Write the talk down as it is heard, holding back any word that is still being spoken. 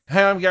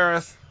Hey, I'm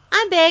Gareth.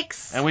 I'm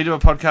Bex. And we do a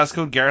podcast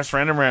called Gareth's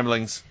Random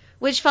Ramblings,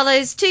 which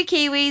follows two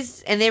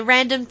Kiwis and their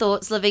random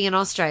thoughts living in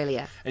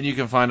Australia. And you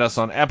can find us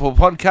on Apple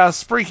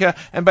Podcasts, Spreaker,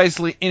 and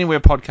basically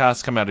anywhere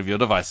podcasts come out of your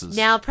devices.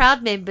 Now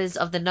proud members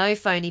of the No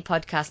Phony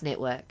Podcast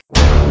Network.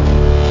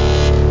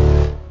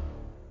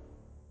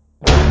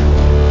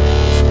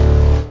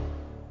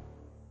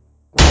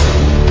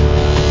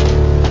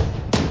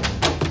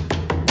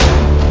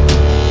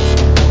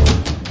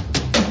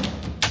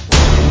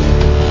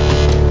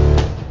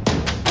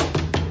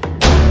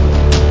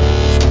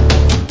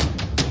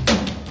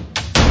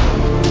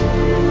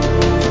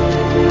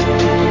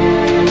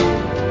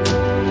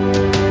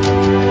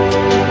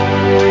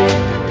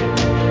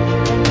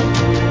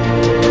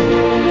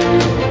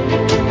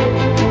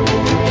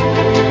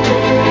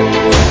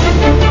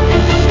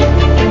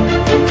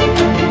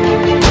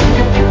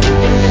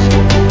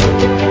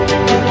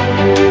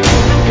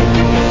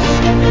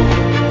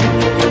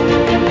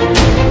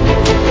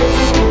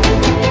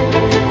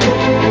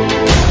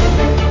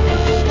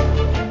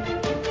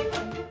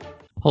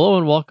 Hello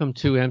and welcome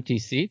to Empty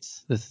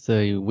Seats. This is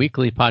a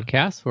weekly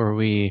podcast where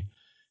we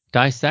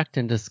dissect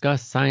and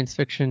discuss science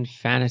fiction,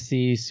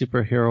 fantasy,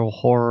 superhero,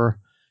 horror,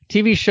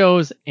 TV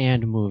shows,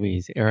 and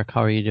movies. Eric,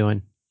 how are you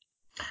doing?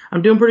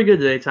 I'm doing pretty good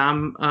today,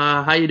 Tom.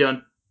 How you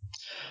doing?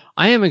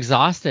 I am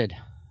exhausted.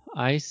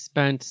 I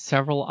spent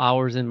several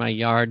hours in my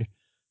yard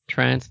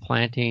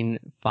transplanting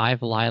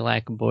 5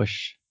 lilac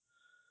bush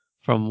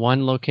from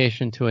one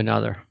location to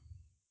another.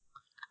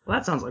 Well,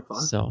 that sounds like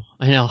fun. So,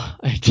 I know.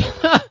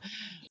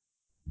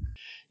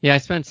 Yeah, I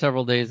spent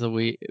several days this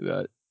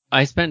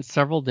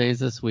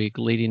week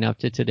leading up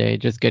to today,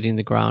 just getting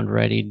the ground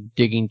ready,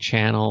 digging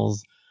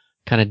channels,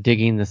 kind of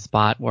digging the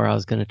spot where I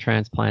was going to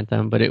transplant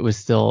them. But it was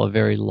still a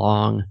very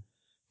long,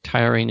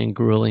 tiring, and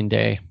grueling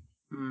day.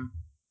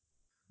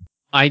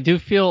 I do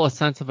feel a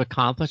sense of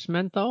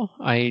accomplishment, though.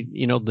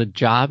 The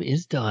job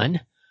is done,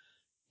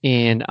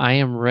 and I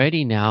am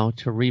ready now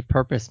to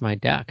repurpose my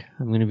deck.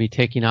 I'm going to be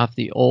taking off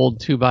the old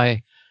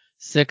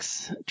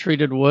 2x6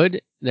 treated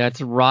wood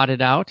that's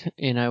rotted out,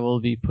 and I will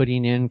be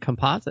putting in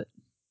composite.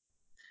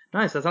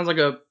 Nice. That sounds like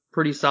a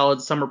pretty solid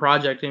summer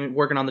project.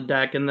 Working on the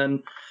deck and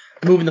then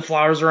moving the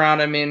flowers around.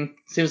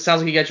 Sounds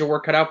like you got your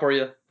work cut out for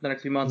you the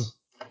next few months.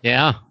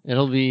 Yeah,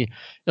 it'll be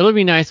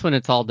nice when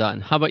it's all done.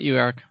 How about you,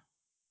 Eric?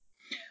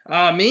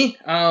 Me,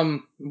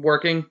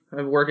 working.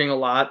 I'm working a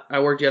lot.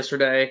 I worked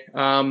yesterday.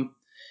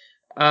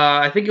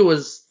 I think it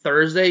was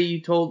Thursday.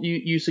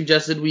 You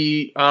suggested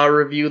we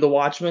review The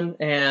Watchmen,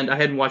 and I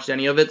hadn't watched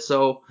any of it,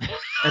 so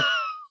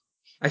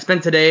I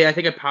spent today. I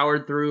think I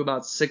powered through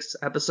about 6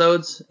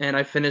 episodes, and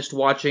I finished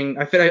watching.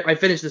 I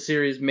finished the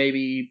series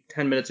maybe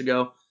 10 minutes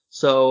ago.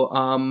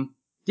 So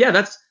yeah,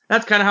 that's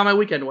kind of how my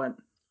weekend went.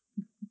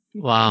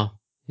 Wow.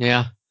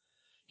 Yeah.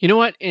 You know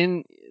what?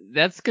 And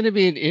that's going to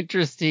be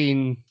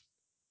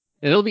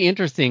It'll be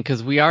interesting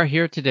because we are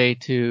here today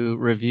to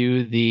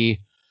review the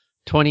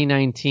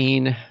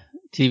 2019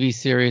 TV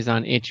series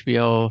on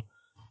HBO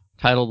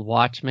titled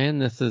Watchmen.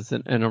 This is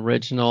an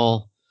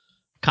original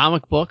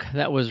comic book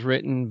that was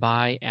written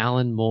by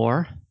Alan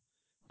Moore.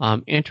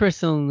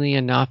 Interestingly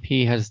enough,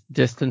 he has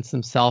distanced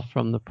himself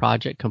from the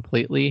project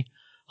completely.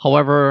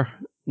 However,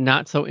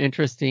 not so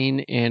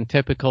interesting and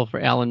typical for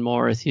Alan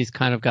Moore is he's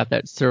kind of got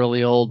that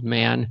surly old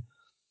man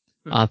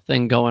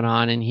thing going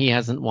on, and he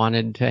hasn't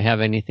wanted to have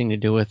anything to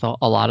do with a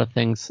lot of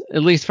things,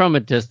 at least from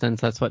a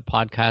distance. That's what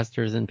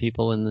podcasters and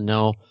people in the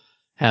know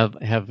have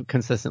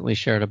consistently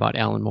shared about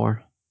Alan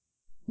Moore.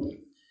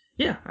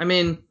 Yeah,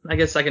 I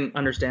guess I can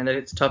understand it.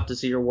 It's tough to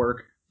see your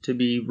work to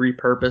be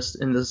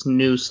repurposed in this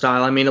new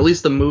style. At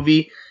least the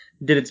movie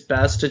did its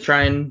best to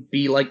try and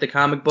be like the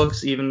comic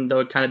books, even though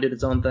it kind of did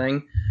its own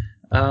thing.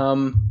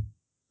 I'm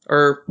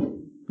trying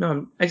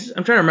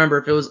to remember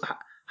if it was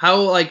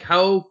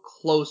how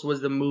close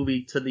was the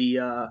movie to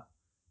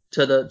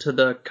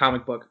the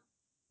comic book.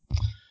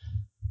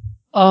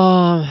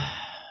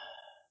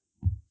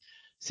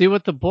 See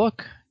what the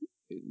book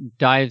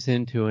dives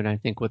into, and I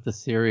think what the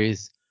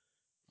series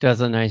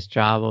does a nice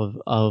job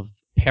of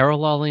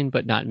paralleling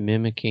but not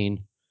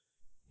mimicking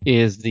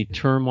is the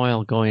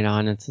turmoil going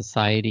on in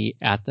society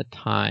at the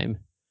time.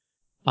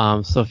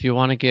 So if you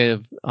want to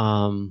give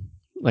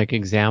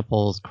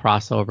examples,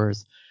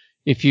 crossovers,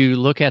 if you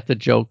look at the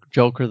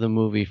Joker, the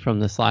movie from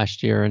this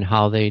last year, and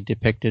how they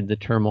depicted the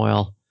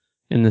turmoil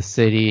in the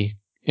city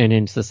and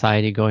in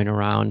society going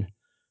around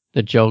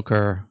the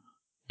Joker,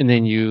 and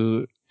then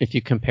if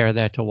you compare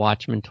that to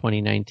Watchmen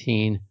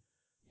 2019,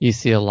 you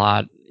see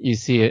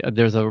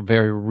there's a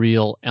very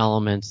real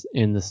elements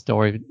in the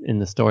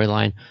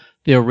storyline.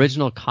 The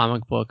original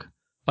comic book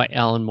by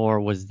Alan Moore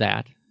was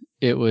that.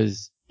 It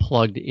was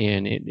plugged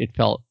in. It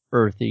felt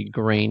earthy,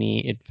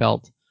 grainy. It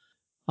felt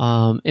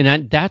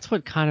that's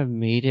what kind of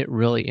made it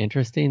really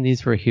interesting.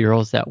 These were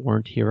heroes that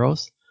weren't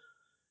heroes.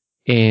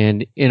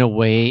 And in a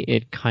way,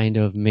 it kind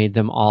of made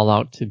them all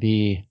out to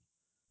be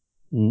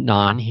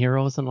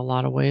non-heroes in a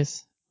lot of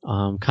ways.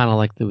 Kind of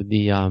like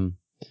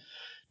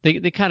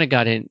they kind of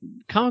got in.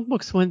 Comic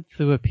books went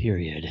through a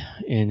period,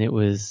 and it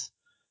was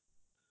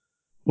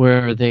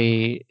where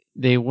they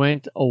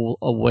went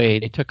away.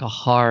 They took a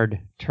hard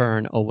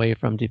turn away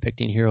from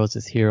depicting heroes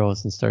as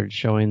heroes and started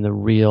showing the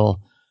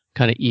real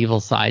kind of evil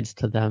sides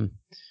to them.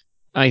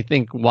 I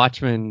think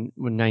Watchmen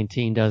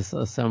 19 does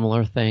a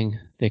similar thing.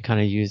 They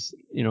kind of use,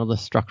 the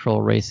structural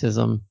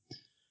racism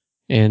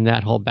and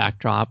that whole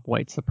backdrop,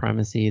 white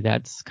supremacy,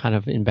 that's kind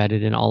of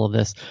embedded in all of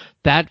this.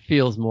 That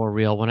feels more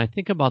real. When I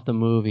think about the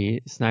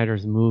movie,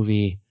 Snyder's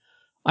movie,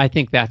 I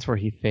think that's where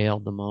he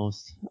failed the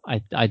most.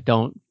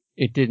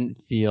 It didn't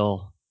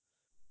feel.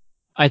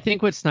 I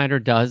think what Snyder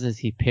does is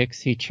he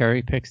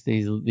cherry picks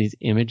these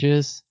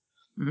images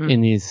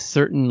in these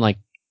certain, like,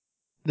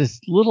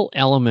 this little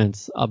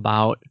elements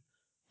about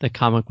the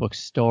comic book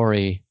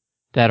story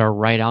that are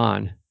right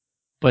on,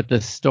 but the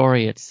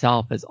story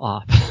itself is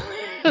off.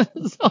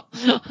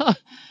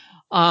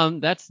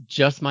 That's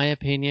just my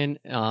opinion.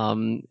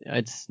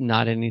 It's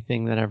not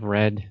anything that I've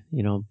read.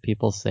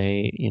 People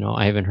say,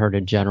 I haven't heard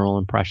a general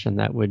impression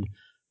that would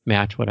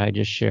match what I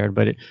just shared,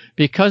 but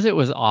because it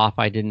was off,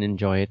 I didn't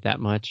enjoy it that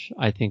much.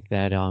 I think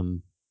that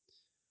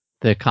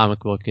the comic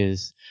book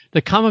is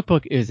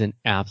an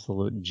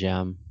absolute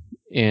gem,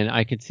 and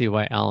I could see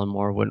why Alan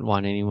Moore wouldn't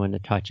want anyone to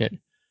touch it.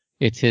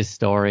 It's his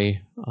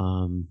story.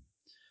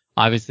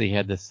 Obviously, he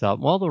had this the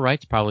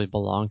rights probably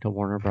belong to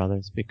Warner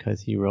Brothers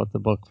because he wrote the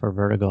book for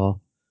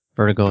Vertigo.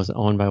 Vertigo is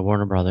owned by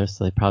Warner Brothers,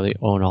 so they probably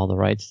own all the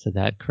rights to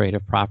that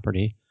creative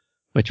property,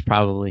 which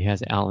probably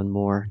has Alan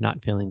Moore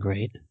not feeling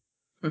great.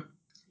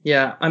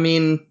 Yeah, I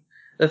mean,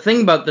 the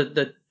thing about the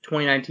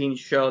 2019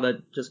 show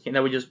that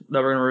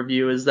we're going to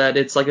review is that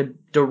it's like a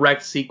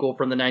direct sequel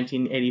from the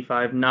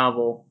 1985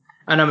 novel,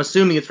 and I'm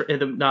assuming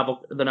the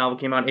novel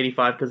came out in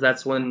 85 because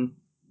that's when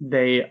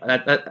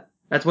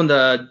that's when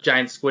the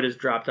giant squid is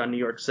dropped on New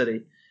York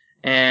City.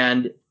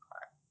 And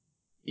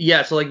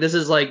yeah, so like this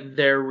is like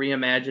their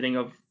reimagining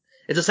of,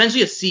 it's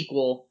essentially a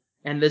sequel,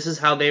 and this is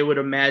how they would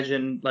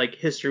imagine like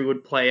history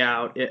would play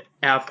out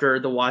after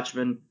the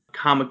Watchmen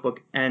comic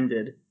book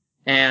ended.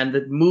 And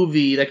the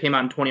movie that came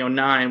out in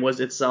 2009 was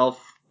itself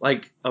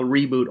like a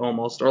reboot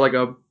almost, or like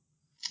a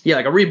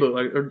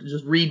reboot, or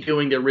just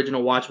redoing the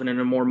original Watchmen in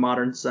a more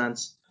modern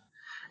sense.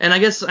 And I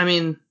guess,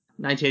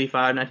 1985,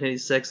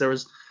 1986, it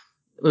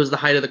was the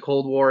height of the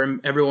Cold War,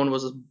 and everyone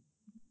was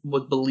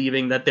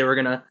believing that they were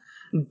gonna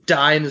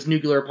die in this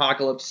nuclear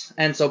apocalypse,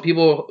 and so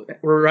people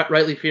were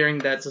rightly fearing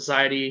that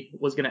society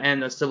was gonna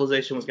end, that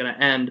civilization was gonna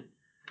end,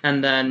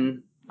 and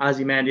then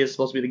Ozymandias is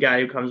supposed to be the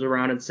guy who comes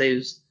around and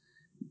saves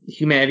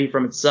humanity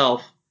from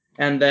itself,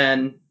 and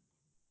then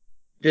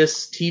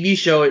this TV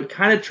show, it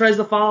kind of tries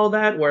to follow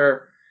that,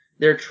 where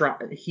they're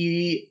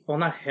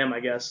not him, I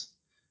guess,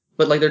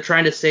 but like they're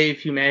trying to save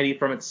humanity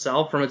from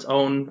itself, from its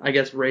own, I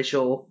guess,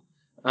 racial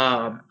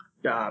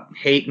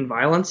hate and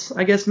violence,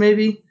 I guess,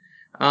 maybe.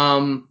 I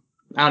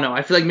don't know.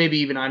 I feel like maybe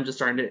even I'm just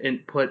starting to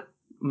input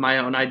my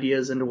own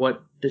ideas into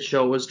what the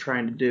show was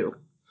trying to do.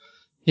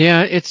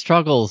 Yeah, it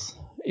struggles.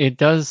 It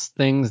does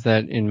things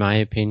that, in my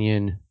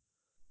opinion,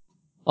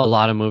 a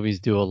lot of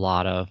movies do a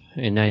lot of.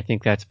 And I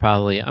think that's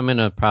probably,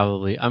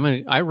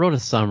 I wrote a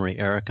summary,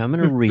 Eric. I'm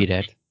going to read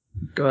it.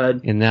 Go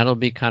ahead. And that'll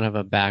be kind of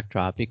a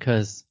backdrop,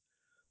 because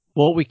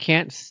what we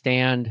can't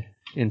stand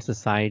in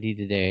society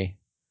today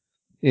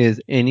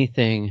is any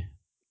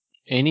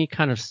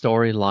kind of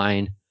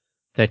storyline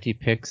that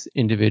depicts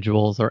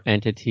individuals or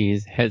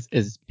entities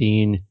as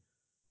being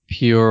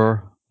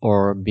pure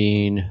or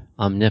being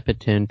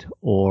omnipotent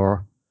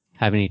or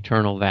having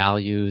eternal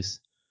values.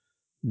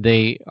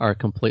 They are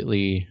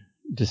completely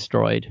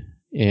destroyed.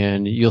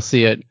 And you'll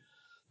see it.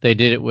 They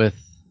did it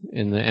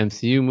in the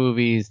MCU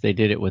movies. They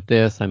did it with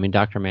this.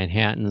 Dr.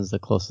 Manhattan is the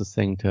closest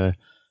thing to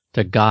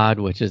God,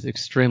 which is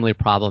extremely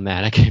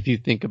problematic if you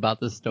think about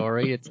the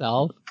story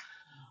itself.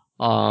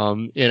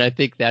 And I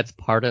think that's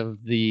part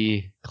of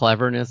the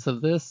cleverness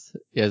of this,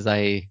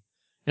 and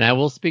I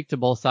will speak to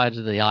both sides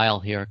of the aisle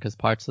here, because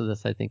parts of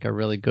this I think are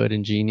really good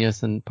and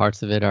genius, and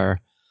parts of it are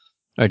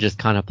just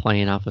kind of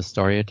playing off of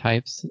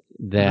stereotypes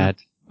that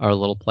are a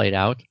little played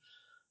out.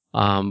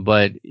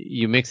 But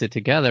you mix it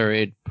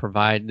together,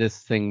 this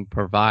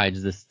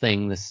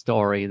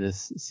story,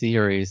 this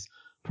series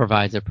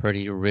provides a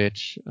pretty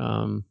rich,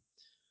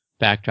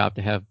 backdrop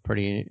to have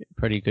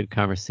pretty good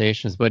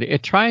conversations, but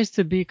it tries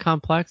to be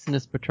complex in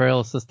its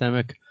portrayal of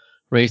systemic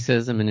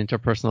racism and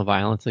interpersonal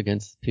violence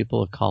against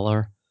people of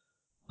color.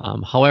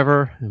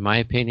 However, in my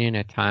opinion,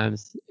 at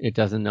times it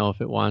doesn't know if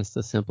it wants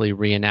to simply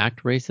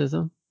reenact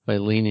racism by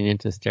leaning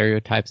into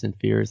stereotypes and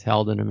fears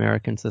held in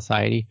American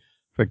society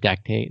for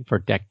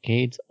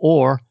decades,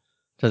 or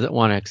does it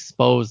want to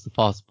expose the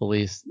false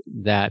beliefs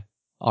that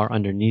are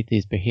underneath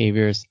these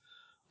behaviors.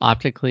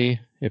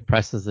 Optically, it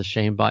presses the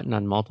shame button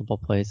on multiple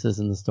places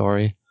in the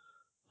story.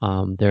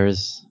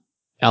 There's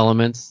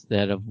elements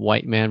that of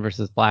white man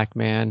versus black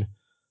man,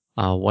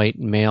 white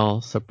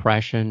male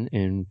suppression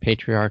and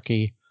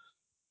patriarchy,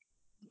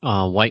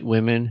 white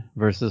women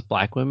versus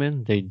black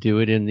women. They do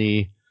it in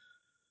the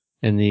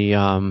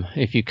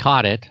if you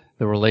caught it,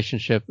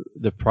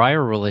 the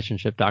prior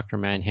relationship Dr.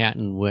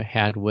 Manhattan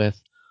had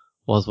with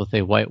was with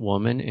a white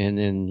woman, and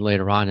then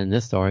later on in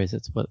this story,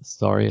 it's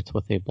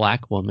with a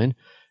black woman,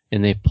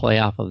 and they play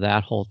off of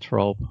that whole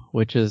trope,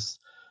 which is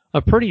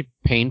a pretty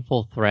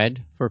painful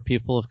thread for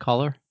people of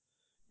color,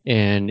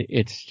 and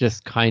it's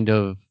just kind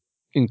of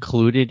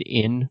included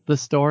in the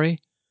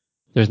story.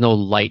 There's no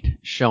light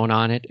shown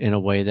on it in a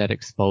way that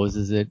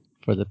exposes it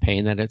for the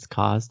pain that it's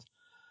caused.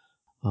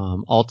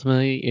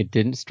 Ultimately, it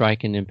didn't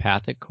strike an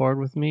empathic chord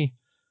with me.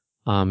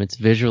 It's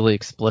visually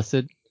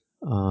explicit.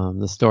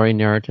 The story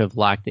narrative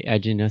lacked the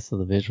edginess of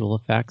the visual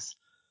effects.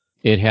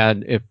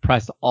 It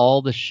pressed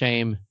all the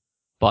shame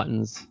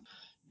buttons.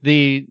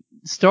 The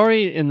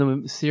story in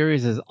the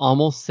series is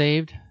almost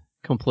saved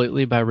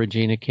completely by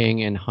Regina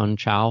King and Hun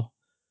Chow.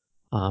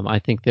 I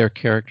think their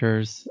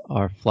characters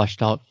are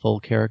fleshed out full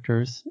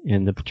characters,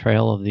 and the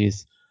portrayal of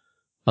these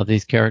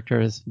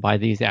characters by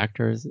these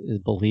actors is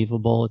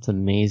believable. It's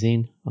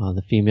amazing.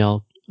 The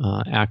female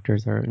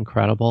actors are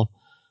incredible.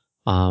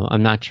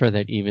 I'm not sure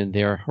that even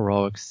their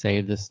heroics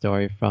save the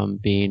story from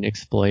being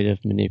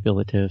exploitive,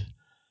 manipulative,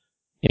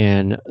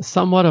 and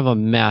somewhat of a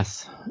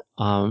mess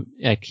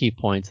at key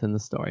points in the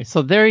story.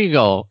 So there you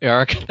go,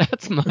 Eric.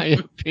 That's my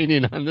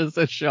opinion on this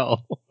show.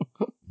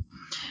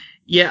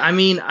 Yeah, I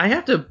mean, I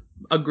have to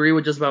agree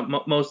with just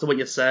about most of what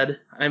you said.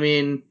 I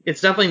mean,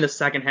 it's definitely in the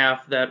second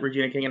half that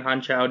Regina King and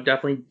Han Chow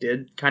definitely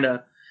did kind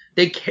of,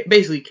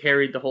 basically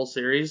carried the whole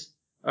series,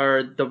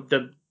 or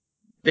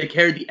they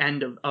carried the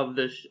end of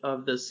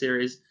this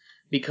series,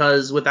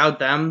 because without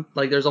them,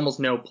 like, there's almost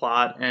no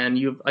plot, and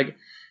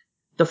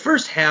the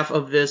first half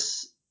of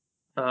this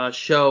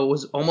show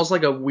was almost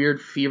like a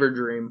weird fever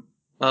dream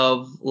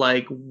of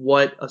like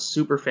what a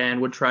super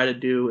fan would try to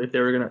do if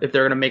they're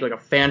gonna make like a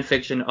fan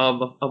fiction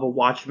of a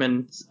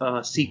Watchmen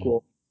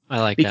sequel.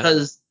 I like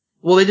because, that.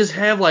 Well, they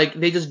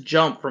just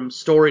jump from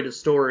story to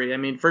story. I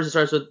mean, first it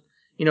starts with,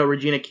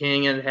 Regina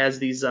King, and it has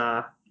these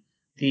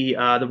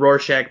the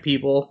Rorschach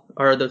people,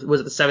 or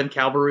was it the 7th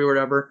Cavalry or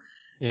whatever,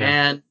 Yeah.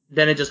 and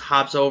then it just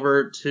hops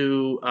over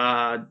to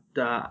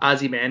the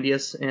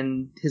Ozymandias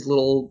and his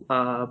little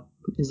what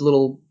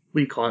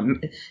do you call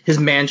it, his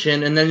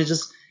mansion, and then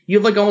you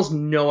have like almost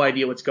no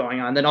idea what's going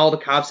on. Then all the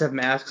cops have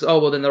masks. Oh,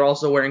 well, then they're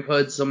also wearing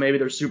hoods, so maybe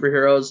they're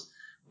superheroes.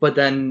 But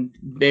then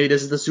maybe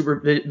this is the super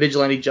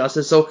vigilante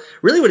justice. So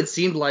really what it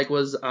seemed like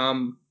was,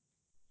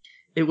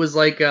 it was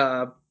like,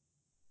 kind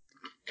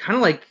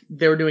of like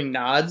they were doing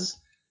nods,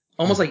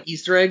 almost like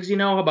Easter eggs,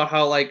 about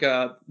how like,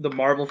 the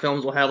Marvel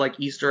films will have like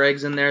Easter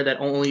eggs in there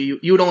that only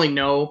you'd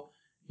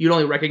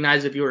only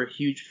recognize if you were a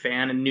huge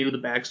fan and knew the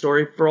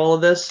backstory for all of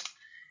this.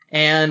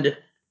 And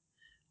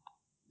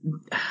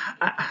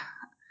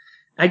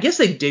I guess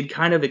they did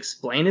kind of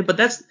explain it, but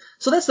that's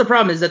the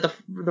problem, is that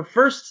the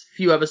first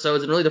few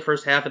episodes, and really the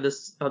first half of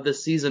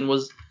this season,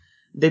 was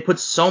they put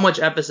so much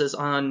emphasis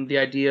on the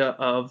idea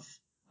of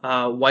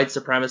white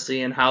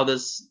supremacy, and how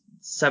this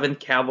 7th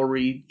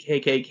Cavalry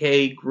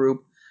KKK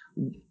group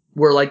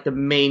were like the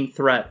main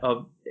threat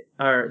or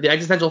the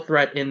existential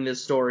threat in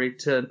this story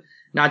to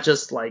not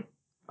just like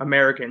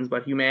Americans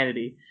but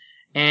humanity.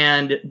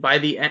 And by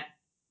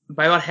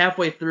about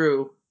halfway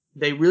through,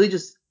 they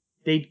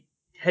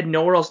had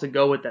nowhere else to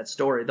go with that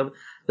story.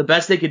 The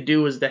best they could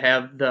do was to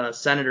have the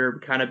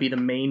senator kind of be the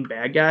main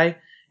bad guy,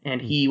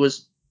 and he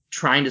was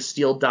trying to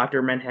steal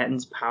Dr.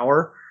 Manhattan's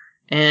power.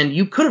 And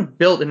you could have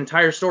built an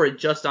entire story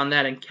just on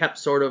that and kept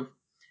sort of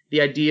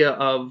the idea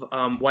of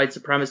white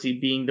supremacy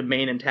being the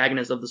main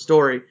antagonist of the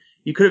story.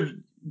 You could have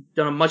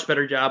done a much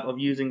better job of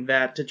using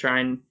that to try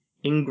and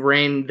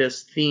ingrain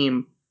this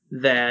theme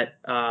that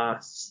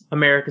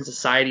American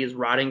society is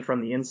rotting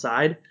from the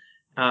inside.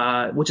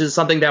 Which is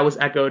something that was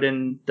echoed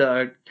in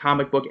the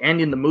comic book and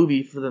in the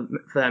movie, for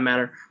that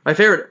matter. My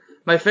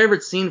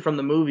favorite scene from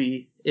the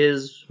movie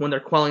is when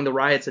they're quelling the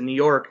riots in New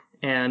York,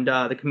 and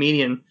the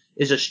comedian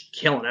is just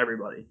killing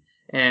everybody,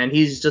 and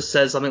he just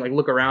says something like,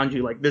 "Look around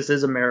you, like, this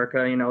is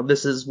America,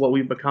 this is what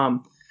we've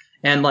become."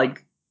 And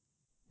like,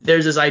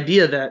 there's this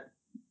idea that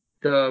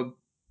the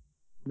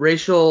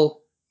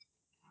racial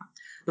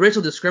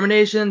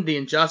discrimination, the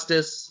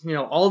injustice,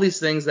 all these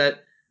things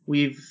that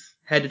we've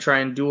had to try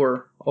and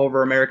endure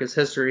over America's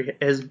history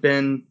has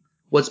been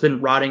what's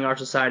been rotting our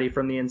society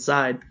from the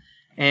inside.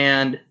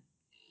 And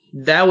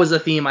that was a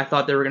theme I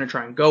thought they were going to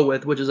try and go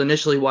with, which is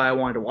initially why I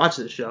wanted to watch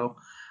this show.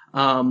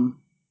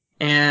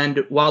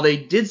 And while they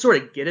did sort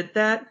of get at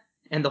that,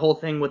 and the whole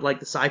thing with like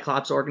the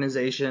Cyclops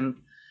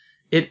organization,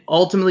 it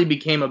ultimately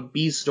became a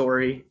B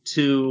story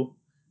to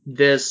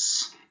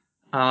this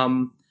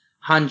Han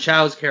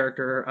Chow's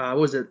character.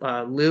 Was it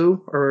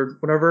Liu or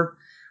whatever?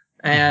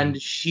 And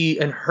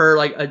her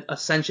like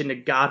ascension to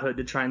godhood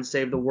to try and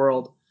save the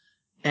world.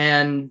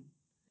 And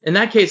in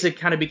that case, it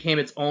kind of became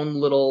its own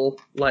little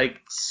like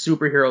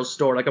superhero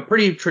story, like a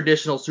pretty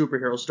traditional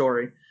superhero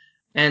story.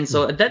 And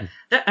so that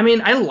I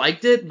mean, I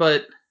liked it,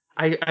 but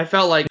I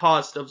felt like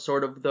cost of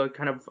sort of the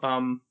kind of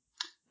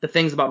the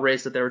things about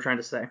race that they were trying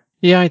to say.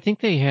 Yeah, I think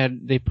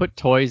they put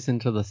toys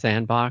into the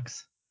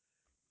sandbox,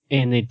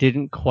 and they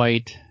didn't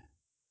quite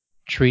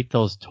treat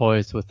those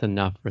toys with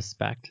enough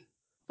respect.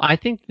 I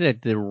think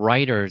that the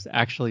writers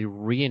actually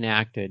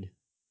reenacted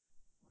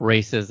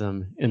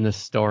racism in the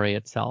story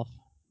itself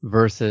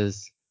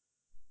versus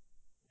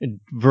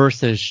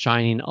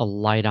shining a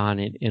light on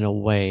it in a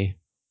way,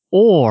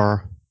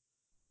 or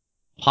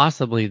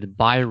possibly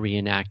by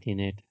reenacting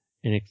it,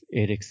 and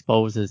it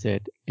exposes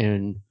it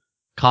and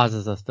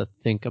causes us to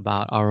think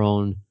about our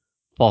own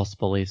false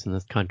beliefs in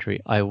this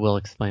country. I will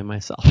explain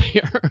myself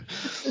here.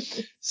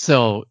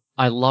 So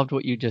I loved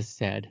what you just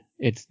said.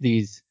 It's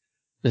the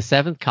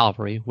 7th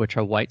Cavalry, which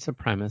are white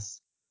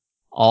supremacists,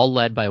 all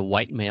led by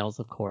white males,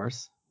 of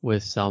course,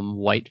 with some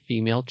white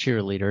female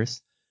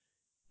cheerleaders,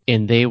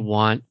 and they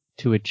want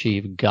to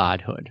achieve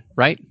godhood,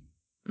 right?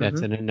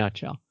 That's in a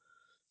nutshell.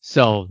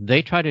 So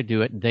they try to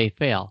do it, they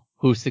fail.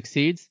 Who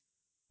succeeds?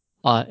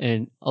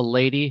 And a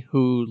lady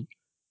who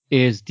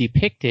is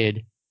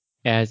depicted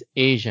as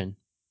Asian.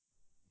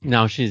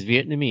 Now she's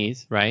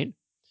Vietnamese, right?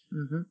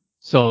 Mm-hmm.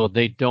 So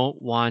they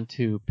don't want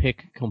to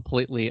pick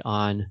completely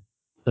on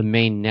the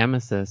main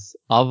nemesis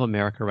of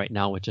America right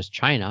now, which is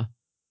China,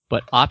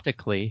 but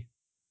optically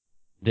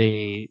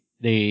they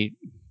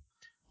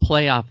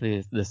play off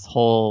this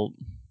whole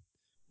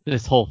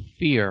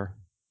fear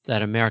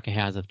that America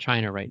has of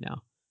China right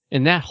now.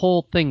 And that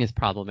whole thing is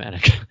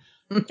problematic.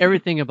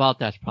 Everything about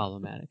that's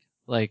problematic.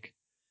 Like,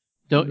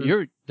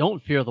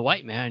 don't fear the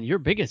white man. Your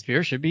biggest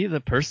fear should be the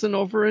person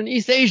over in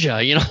East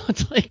Asia. You know,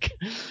 it's like,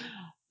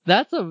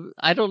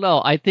 I don't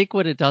know. I think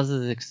what it does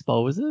is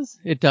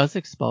it does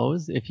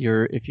expose. If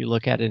you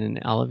look at it in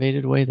an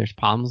elevated way, there's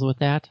problems with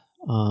that.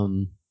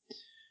 And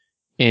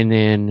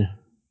then,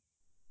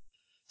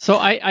 so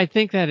I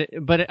think that,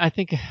 I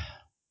think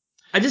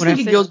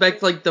it goes back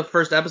to like the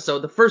first episode.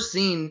 The first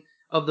scene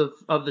of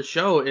the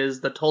show is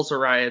the Tulsa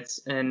riots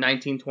in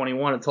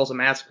 1921, a Tulsa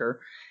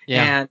massacre.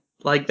 Yeah. And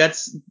like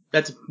that's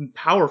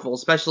powerful,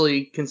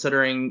 especially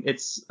considering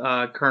its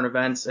current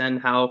events and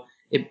how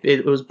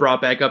it was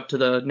brought back up to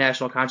the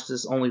national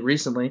consciousness only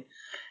recently.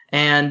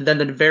 And then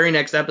the very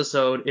next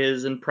episode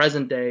is in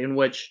present day, in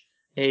which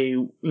a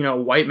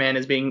white man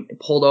is being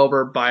pulled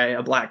over by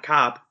a black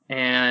cop,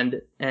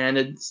 and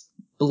it's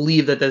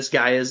believed that this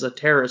guy is a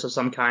terrorist of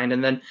some kind.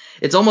 And then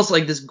it's almost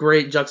like this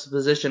great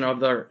juxtaposition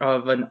of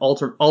an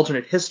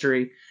alternate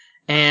history.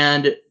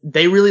 And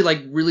they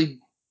really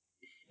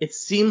it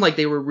seemed like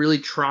they were really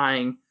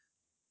trying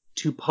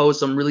to pose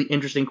some really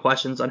interesting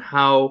questions on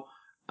how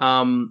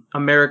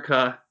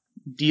America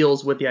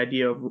deals with the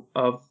idea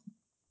of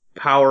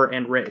power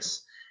and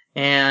race.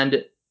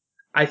 And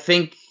I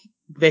think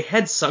they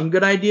had some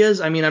good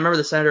ideas. I mean, I remember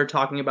the senator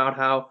talking about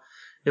how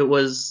it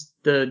was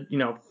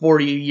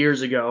 40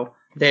 years ago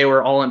they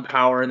were all in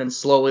power, and then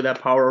slowly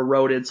that power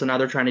eroded. So now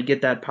they're trying to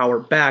get that power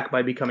back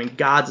by becoming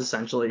gods,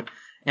 essentially.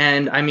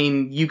 And I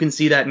mean, you can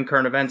see that in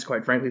current events,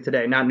 quite frankly,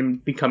 today, not in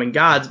becoming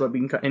gods, but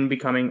in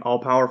becoming all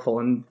powerful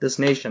in this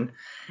nation.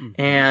 Mm-hmm.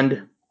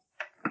 And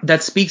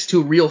that speaks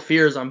to real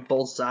fears on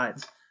both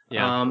sides.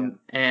 Yeah.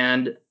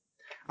 And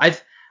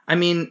I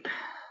mean,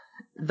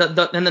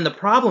 and then the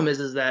problem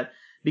is that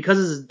because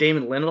this is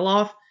Damon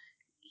Lindelof,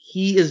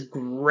 he is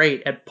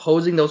great at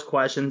posing those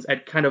questions,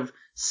 at kind of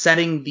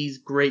setting these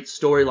great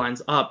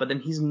storylines up, but then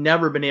he's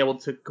never been able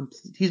to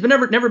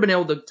never been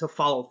able to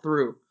follow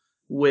through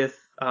with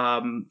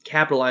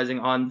capitalizing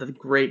on the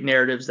great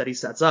narratives that he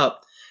sets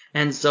up.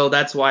 And so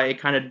that's why it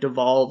kind of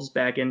devolves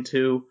back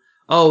into,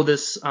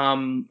 this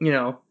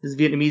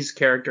Vietnamese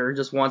character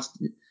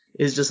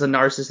is just a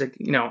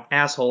narcissistic,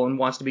 asshole and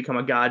wants to become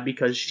a god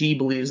because she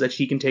believes that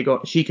she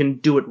can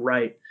do it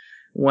right,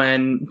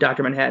 when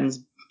Dr. Manhattan's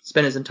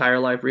spent his entire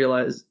life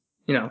his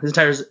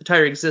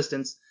entire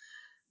existence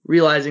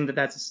realizing that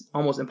that's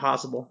almost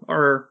impossible.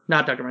 Or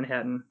not Dr.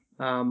 Manhattan.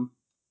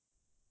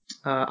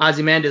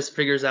 Ozymandias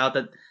figures out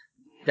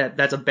that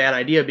that's a bad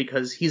idea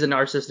because he's a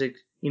narcissistic,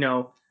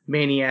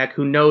 maniac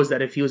who knows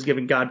that if he was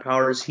given God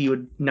powers, he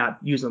would not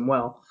use them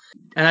well.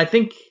 And I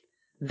think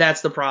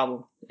that's the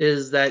problem,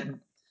 is that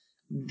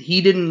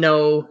they didn't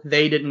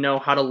know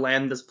how to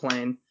land this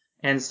plane.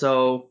 And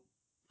so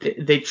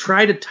they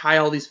try to tie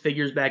all these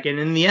figures back in.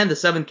 And in the end, the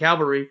 7th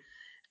Cavalry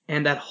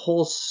and that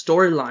whole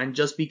storyline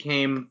just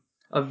became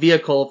a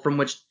vehicle from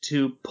which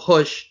to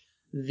push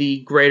the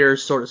greater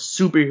sort of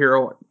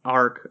superhero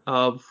arc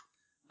of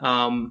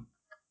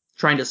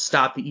trying to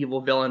stop the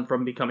evil villain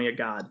from becoming a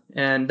god.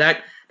 And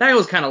that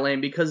was kind of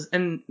lame, because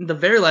in the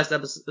very last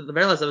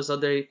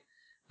episode, they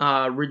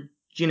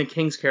Regina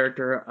King's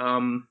character,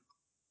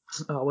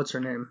 what's her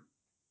name?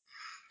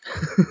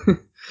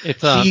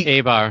 It's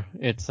Abar.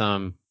 It's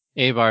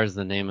Abar is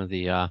the name of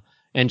the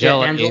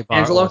Angela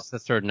Abar,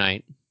 Sister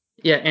Knight.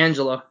 Yeah,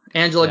 Angela.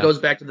 Angela goes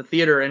back to the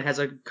theater and has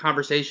a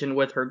conversation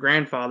with her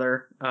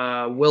grandfather,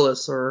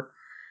 Willis,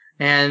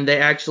 and they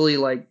actually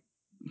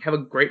have a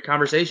great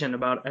conversation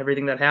about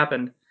everything that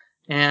happened.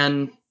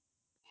 And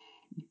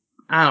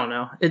I don't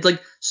know. It's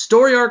like,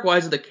 story arc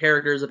wise of the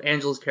characters of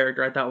Angela's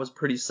character, I thought was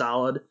pretty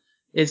solid.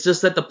 It's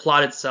just that the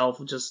plot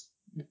itself just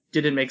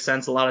didn't make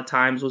sense a lot of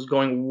times, was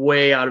going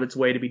way out of its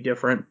way to be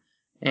different,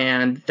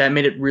 and that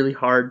made it really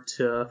hard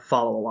to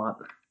follow a lot.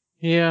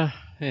 Yeah,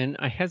 and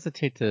I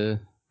hesitate to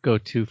go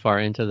too far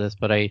into this,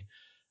 but I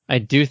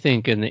do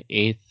think in the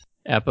 8th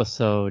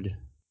episode,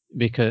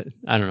 because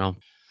I don't know.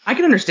 I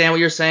can understand what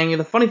you're saying.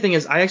 The funny thing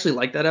is, I actually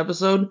like that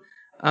episode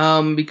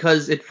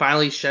because it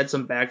finally shed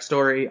some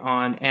backstory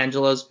on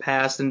Angela's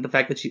past and the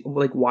fact that she,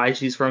 like, why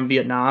she's from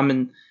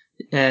Vietnam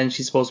and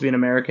she's supposed to be an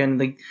American.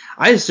 Like,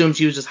 I assumed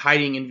she was just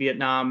hiding in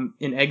Vietnam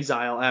in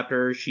exile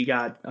after she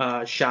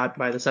got shot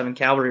by the 7th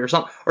Cavalry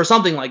or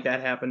something like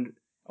that happened,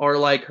 or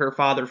like her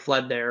father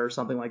fled there or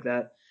something like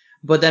that.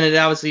 But then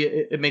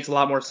it makes a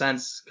lot more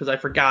sense because I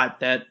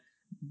forgot that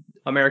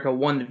America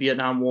won the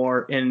Vietnam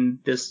War in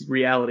this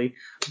reality.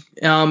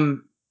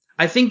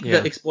 I think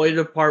the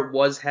exploitative part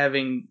was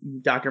having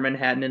Dr.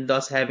 Manhattan and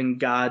thus having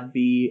God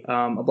be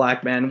a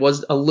black man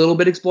was a little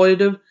bit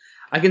exploitative.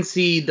 I can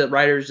see the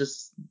writers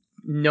just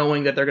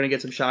knowing that they're going to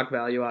get some shock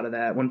value out of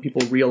that when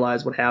people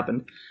realize what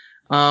happened.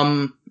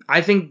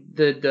 I think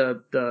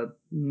the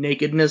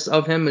nakedness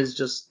of him is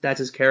just, that's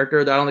his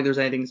character. I don't think there's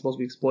anything supposed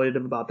to be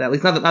exploitative about that. At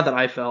least not that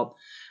I felt.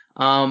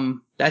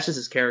 That's just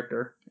his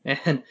character.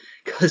 And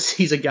because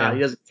he's a guy, he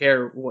doesn't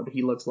care what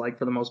he looks like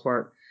for the most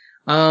part.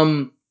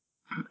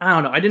 I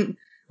don't know. I didn't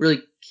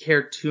really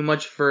care too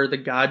much for the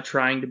God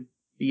trying to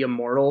be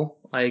immortal.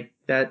 Like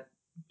that,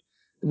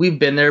 we've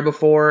been there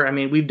before. I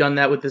mean, we've done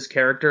that with this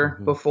character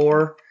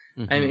before.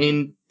 I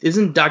mean,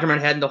 isn't Dr.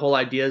 Manhattan the whole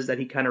idea is that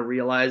he kind of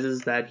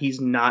realizes that he's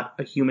not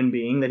a human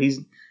being, that he's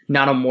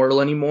not immortal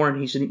anymore,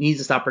 and he needs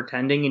to stop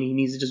pretending, and he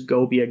needs to just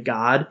go be a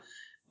god,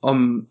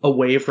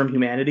 away from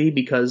humanity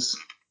because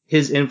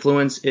his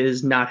influence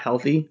is not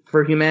healthy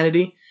for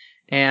humanity,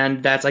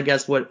 and that's, I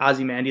guess, what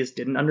Ozymandias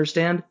didn't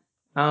understand,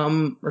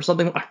 or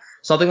something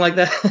like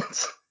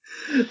that.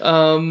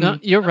 No,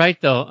 you're right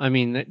though. I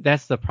mean,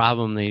 that's the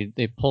problem.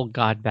 They pull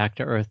God back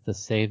to Earth to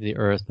save the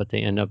Earth, but they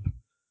end up,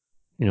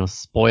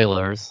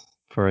 spoilers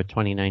for a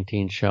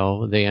 2019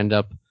 show, they end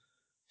up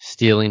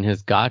stealing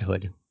his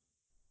godhood.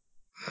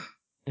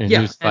 And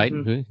who's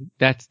fighting?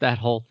 That's that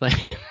whole thing.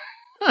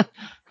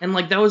 And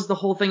like that was the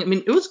whole thing. I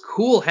mean, it was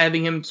cool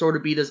having him sort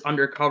of be this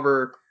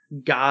undercover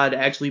god,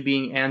 actually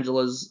being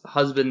Angela's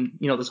husband,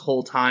 this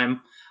whole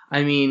time.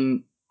 I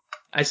mean,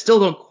 I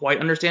still don't quite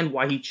understand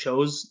why he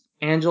chose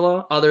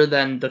Angela, other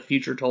than the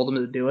future told him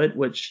to do it,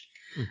 which,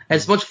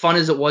 as much fun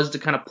as it was to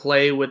kind of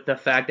play with the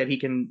fact that he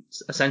can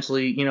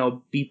essentially,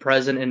 be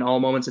present in all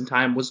moments in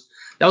time,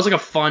 that was like a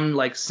fun,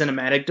 like,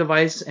 cinematic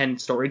device and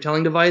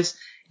storytelling device.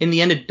 In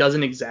the end, it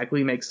doesn't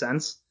exactly make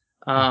sense,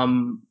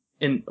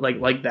 in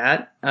like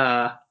that.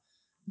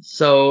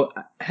 So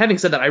having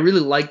said that, I really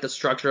like the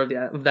structure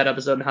of that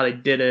episode and how they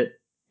did it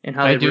and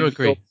how they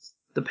revealed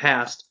the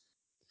past.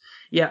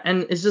 Yeah,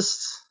 and it's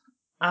just,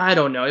 I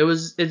don't know.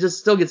 It just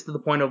still gets to the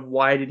point of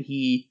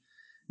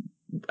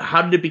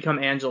how did it become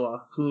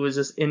Angela, who is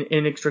just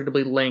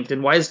inextricably linked,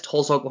 and why is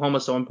Tulsa, Oklahoma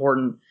so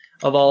important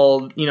of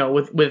all,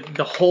 with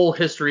the whole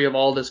history of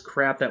all this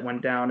crap that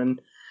went down?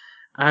 And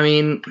I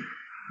mean,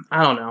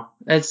 I don't know.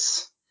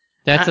 That's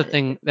the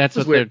thing. That's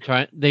what they're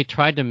trying. They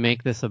tried to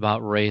make this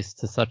about race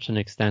to such an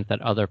extent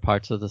that other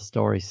parts of the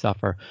story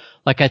suffer.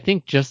 Like, I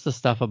think just the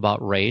stuff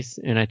about race,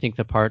 and I think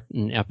the part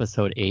in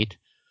episode 8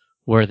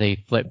 where they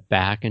flip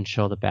back and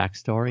show the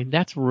backstory,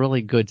 that's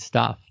really good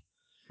stuff.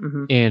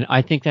 And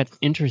I think that's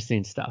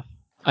interesting stuff.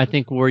 I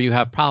think where you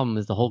have problem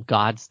is the whole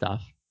God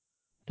stuff.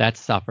 That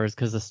suffers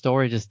because the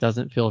story just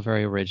doesn't feel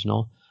very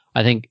original.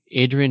 I think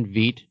Adrian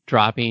Veidt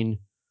dropping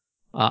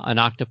an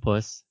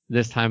octopus,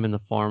 this time in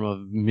the form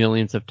of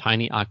millions of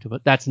tiny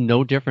octopus, that's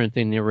no different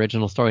than the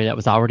original story that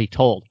was already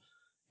told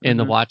in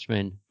The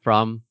Watchmen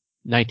from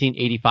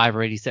 1985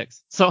 or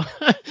 86. So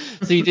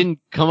you didn't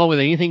come up with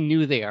anything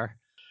new there.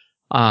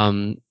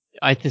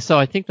 I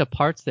think the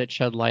parts that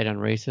shed light on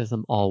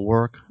racism all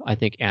work. I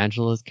think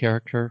Angela's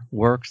character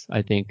works.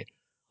 I think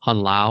Han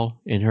Lao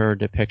in her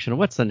depiction.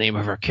 What's the name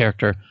of her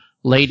character?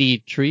 Lady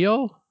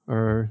Trio?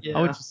 Or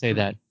how would you say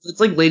that? It's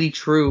like Lady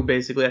True,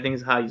 basically, I think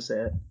is how you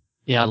say it.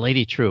 Yeah,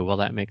 Lady True. Well,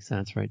 that makes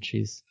sense, right?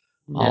 She's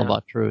all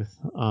about truth.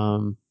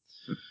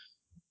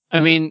 I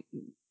mean,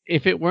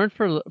 if it weren't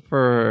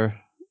for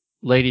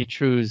Lady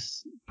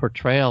True's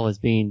portrayal as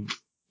being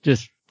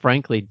just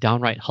frankly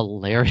downright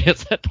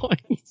hilarious at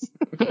points.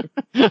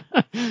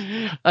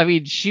 I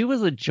mean, she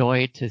was a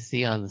joy to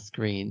see on the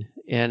screen,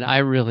 and I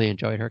really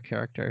enjoyed her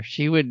character.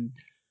 She would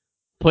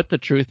put the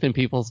truth in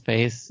people's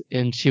face,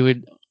 and she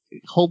would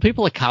hold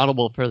people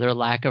accountable for their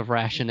lack of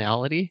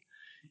rationality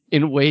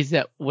in ways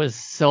that was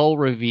so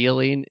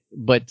revealing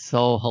but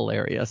so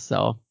hilarious.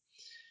 So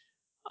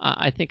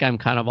I think I'm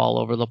kind of all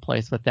over the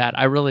place with that.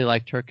 I really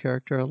liked her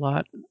character a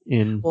lot.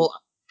 Well,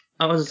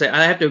 I was going to say,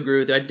 I have to agree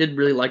with you. I did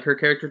really like her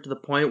character to the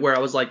point where I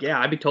was like, yeah,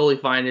 I'd be totally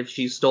fine if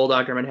she stole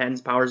Dr.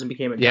 Manhattan's powers and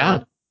became a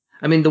god.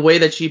 I mean, the way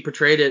that she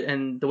portrayed it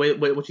and the way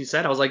what she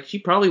said, I was like, she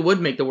probably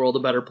would make the world a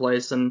better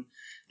place. And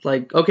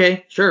like,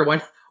 okay, sure,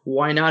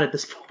 why not at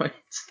this point?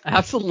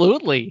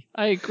 Absolutely.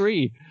 I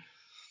agree.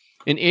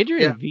 And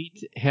Adrian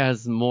Veidt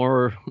has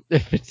more,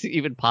 if it's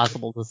even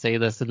possible to say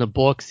this, in the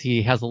books,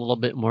 he has a little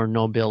bit more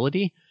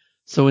nobility.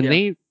 So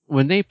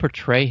when they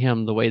portray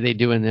him the way they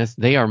do in this,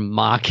 they are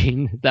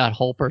mocking that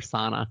whole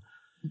persona.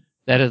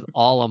 That is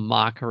all a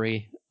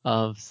mockery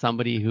of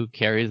somebody who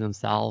carries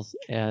themselves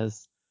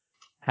as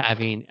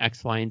having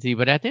X, Y, and Z.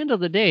 But at the end of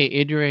the day,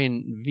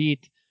 Adrian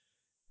Veidt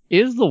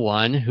is the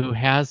one who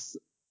has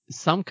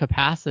some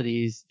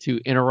capacities to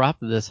interrupt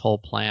this whole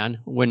plan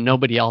when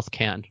nobody else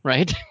can,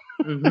 right?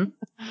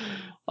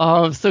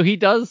 Mm-hmm. So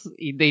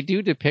they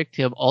do depict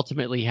him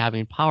ultimately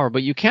having power,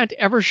 but you can't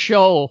ever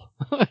show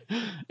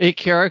a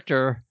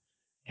character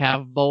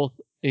have both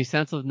a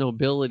sense of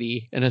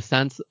nobility and a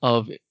sense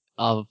of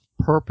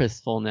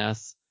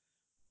purposefulness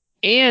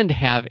and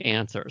have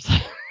answers.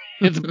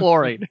 It's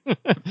boring.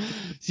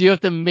 So you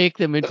have to make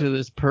them into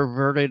this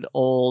perverted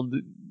old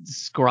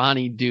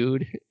scrawny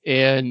dude,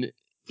 and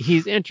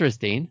he's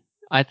interesting.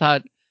 I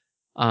thought,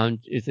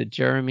 is it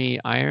Jeremy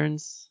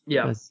Irons?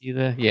 Yeah.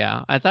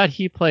 Yeah. I thought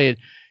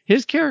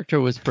his character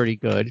was pretty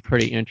good,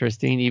 pretty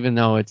interesting, even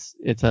though it's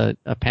a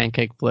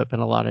pancake flip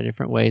in a lot of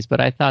different ways.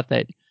 But I thought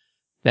that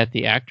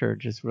the actor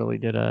just really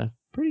did a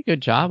pretty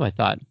good job, I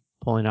thought,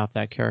 pulling off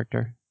that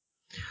character.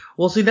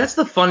 Well, see, that's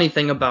the funny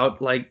thing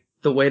about like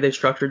the way they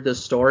structured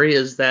this story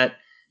is that,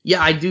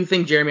 yeah, I do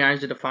think Jeremy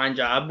Irons did a fine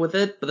job with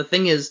it, but the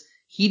thing is,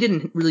 he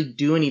didn't really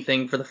do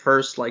anything for the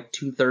first like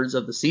 2/3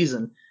 of the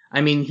season.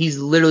 I mean, he's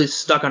literally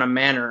stuck on a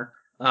manor.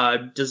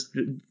 Just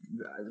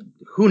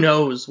who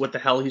knows what the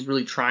hell he's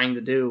really trying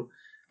to do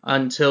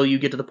until you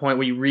get to the point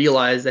where you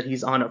realize that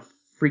he's on a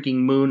freaking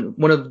moon,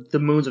 one of the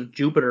moons of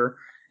Jupiter,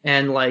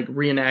 and like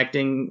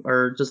reenacting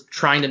or just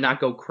trying to not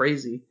go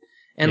crazy.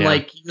 And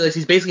like you realize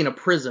he's basically in a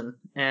prison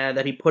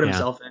that he put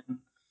himself in.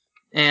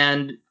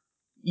 And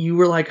you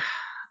were like,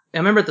 I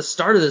remember at the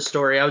start of this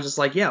story, I was just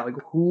like, yeah, like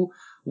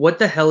what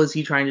the hell is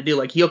he trying to do?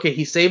 Like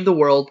he saved the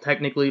world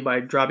technically by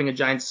dropping a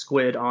giant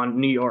squid on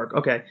New York.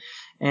 Okay.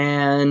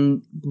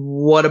 And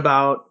what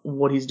about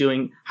what he's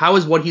doing? How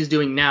is what he's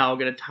doing now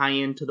going to tie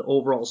into the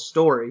overall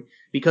story?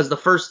 Because the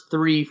first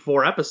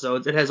 3-4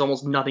 episodes, it has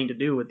almost nothing to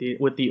do with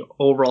the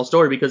overall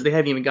story because they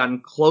haven't even gotten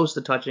close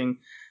to touching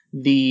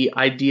the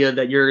idea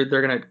that they're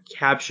going to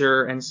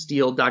capture and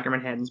steal Dr.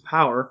 Manhattan's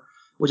power,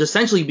 which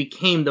essentially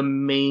became the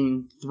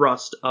main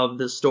thrust of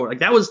this story. Like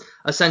that was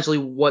essentially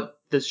what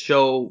this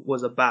show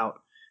was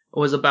about. It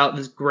was about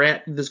this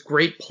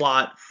great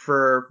plot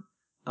for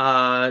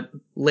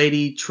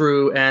Lady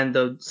True and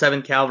the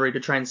 7th Cavalry to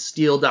try and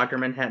steal Dr.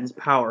 Manhattan's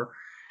power.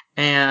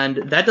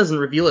 And that doesn't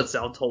reveal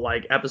itself till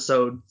like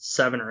episode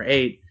 7 or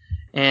 8.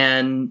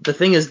 And the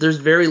thing is, there's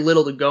very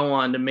little to go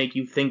on to make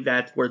you think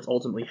that's where it's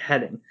ultimately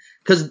heading.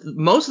 Because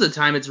most of the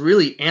time, it's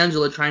really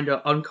Angela trying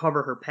to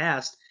uncover her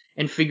past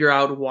and figure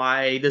out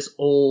why this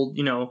old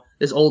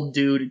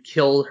dude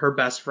killed her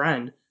best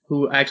friend,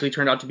 who actually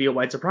turned out to be a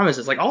white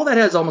supremacist. Like all that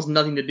has almost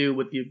nothing to do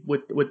with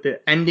the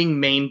ending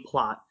main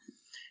plot.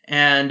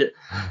 And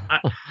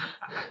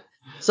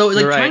so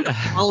like trying to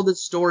follow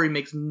this story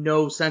makes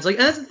no sense. Like,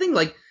 and that's the thing,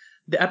 like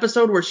the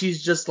episode where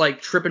she's just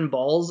like tripping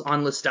balls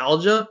on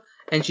nostalgia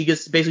and she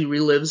basically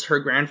relives her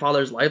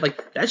grandfather's life.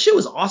 Like that shit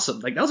was awesome.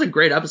 Like that was a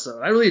great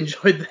episode. I really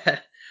enjoyed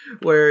that,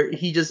 where it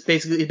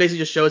basically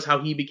just shows how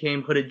he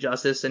became Hooded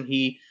Justice and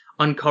he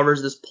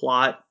uncovers this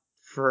plot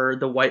for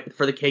the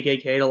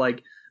KKK to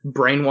like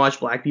brainwash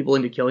black people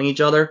into killing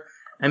each other.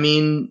 I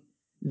mean,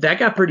 that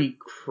got pretty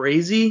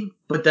crazy,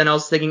 but then I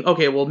was thinking,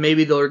 okay, well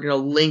maybe they're going to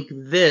link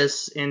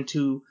this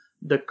into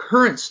the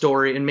current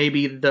story and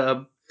maybe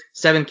the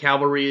 7th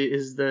Cavalry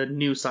is the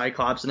new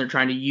Cyclops and they're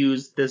trying to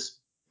use this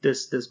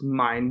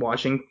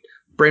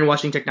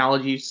brainwashing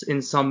technologies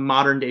in some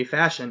modern day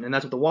fashion, and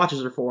that's what the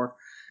Watchers are for.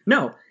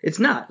 No, it's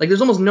not. Like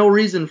there's almost no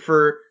reason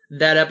for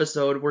that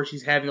episode where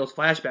she's having those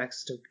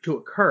flashbacks to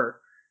occur.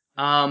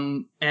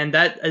 And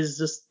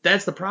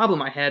that's the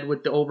problem I had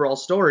with the overall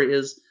story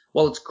is,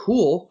 while it's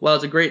cool, while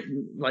it's a great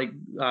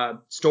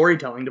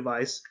storytelling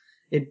device,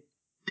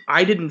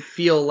 I didn't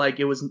feel like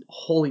it was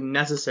wholly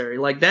necessary.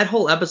 Like that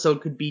whole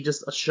episode could be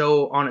just a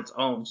show on its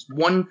own, just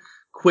one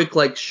quick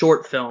like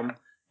short film,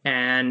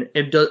 and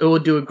it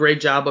would do a great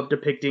job of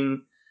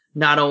depicting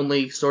not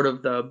only sort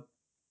of the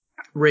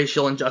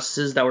racial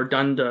injustices that were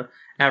done to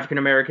African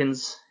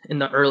Americans in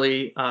the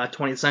early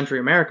 20th century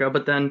America,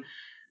 but then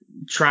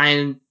try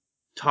and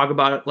talk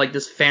about like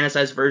this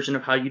fantasized version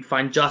of how you'd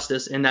find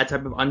justice in that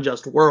type of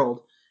unjust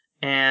world.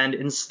 And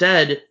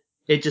instead,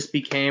 it just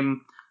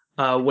became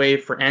a way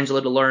for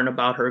Angela to learn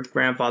about her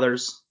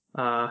grandfather's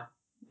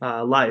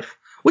life,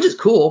 which is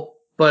cool.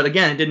 But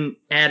again, it didn't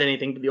add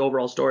anything to the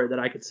overall story that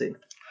I could see.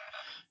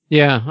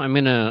 Yeah, I'm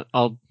gonna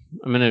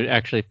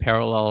actually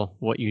parallel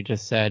what you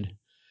just said.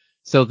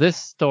 So this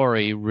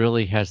story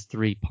really has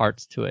 3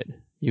 parts to it.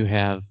 You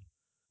have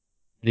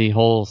the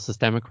whole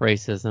systemic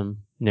racism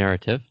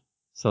narrative.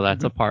 So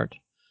that's a part.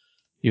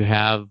 You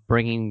have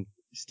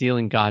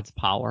stealing God's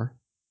power.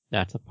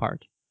 That's a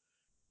part.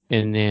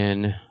 And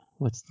then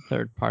what's the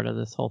third part of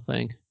this whole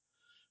thing?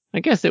 I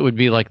guess it would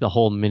be like the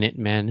whole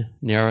Minutemen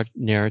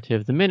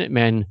narrative. The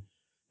Minutemen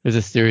is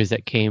a series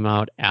that came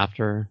out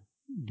after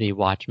the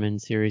Watchmen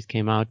series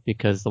came out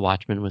because the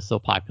Watchmen was so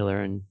popular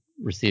and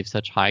received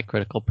such high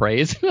critical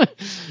praise.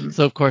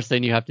 So of course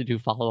then you have to do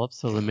follow-ups.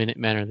 So the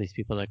Minutemen are these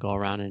people that go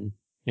around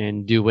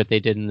and do what they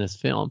did in this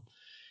film.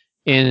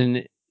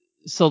 And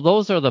so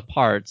those are the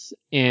parts.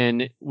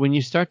 And when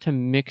you start to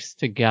mix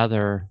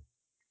together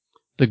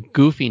the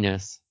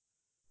goofiness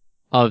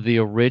of the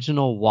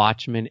original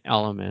Watchmen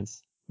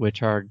elements,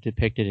 which are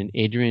depicted in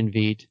Adrian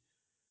Veidt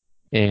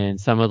and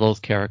some of those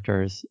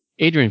characters,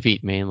 Adrian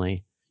Veidt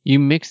mainly, you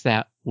mix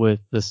that with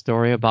the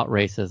story about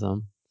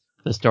racism,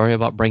 the story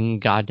about bringing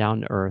God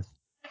down to earth.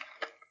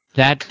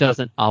 That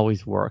doesn't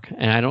always work.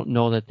 And I don't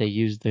know that they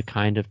use the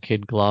kind of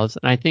kid gloves.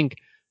 And I think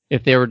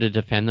if they were to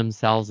defend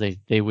themselves,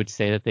 they would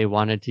say that they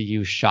wanted to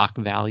use shock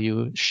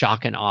value,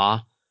 shock and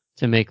awe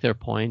to make their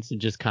points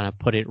and just kind of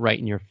put it right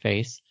in your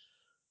face.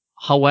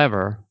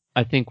 However,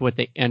 I think what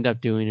they end up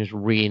doing is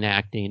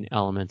reenacting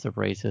elements of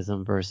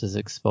racism versus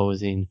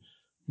exposing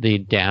the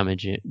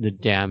damage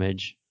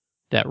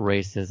that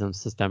racism,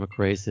 systemic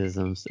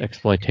racism,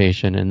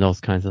 exploitation, and those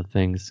kinds of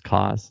things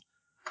cause.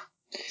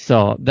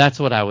 So that's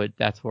where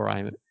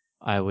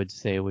I would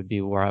say would be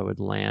where I would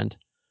land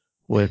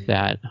with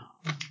that.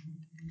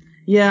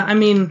 Yeah, I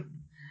mean,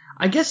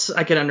 I guess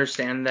I could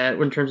understand that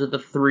in terms of the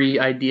three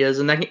ideas,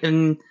 and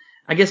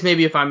I guess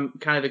maybe if I'm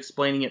kind of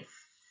explaining it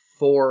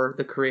for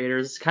the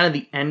creators, kind of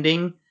the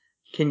ending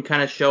can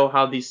kind of show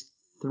how these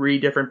three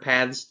different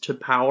paths to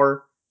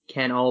power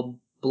can all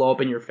blow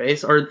up in your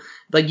face. Or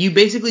like you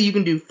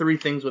can do three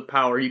things with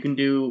power. You can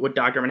do what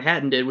Dr.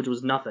 Manhattan did, which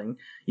was nothing.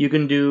 You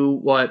can do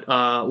what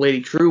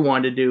Lady True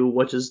wanted to do,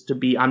 which is to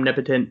be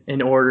omnipotent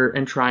in order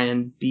and try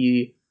and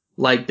be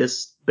like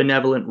this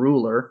benevolent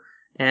ruler.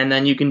 And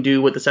then you can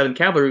do what the 7th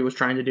Cavalry was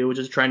trying to do, which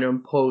is trying to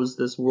impose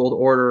this world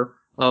order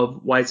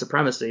of white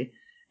supremacy.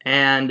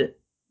 And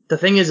the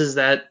thing is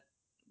that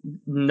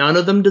none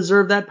of them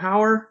deserve that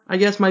power, I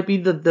guess might be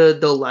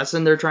the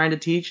lesson they're trying to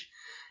teach.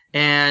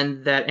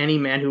 And that any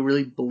man who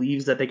really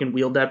believes that they can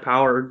wield that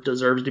power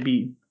deserves to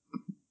be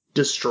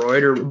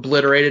destroyed or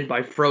obliterated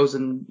by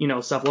frozen,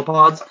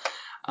 cephalopods.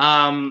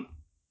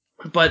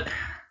 But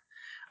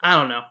I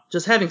don't know.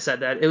 Just having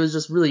said that, it was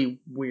just really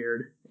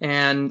weird.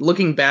 And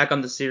looking back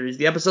on the series,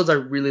 the episodes I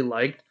really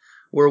liked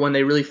were when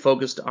they really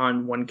focused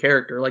on one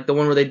character, like the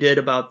one where they did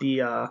about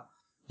the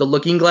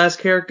Looking Glass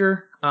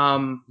character.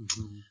 I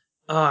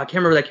can't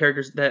remember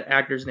that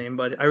actor's name,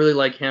 but I really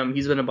like him.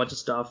 He's been in a bunch of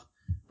stuff.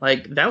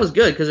 Like, that was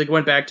good because it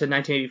went back to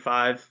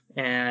 1985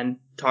 and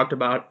talked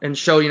about and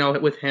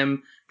showed, with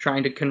him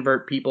trying to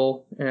convert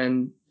people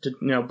and to,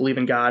 believe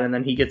in God, and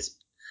then he gets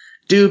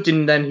duped,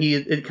 and then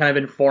it kind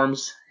of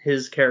informs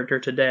his character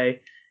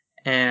today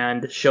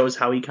and shows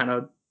how he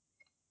kind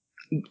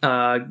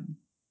of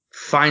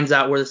finds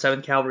out where the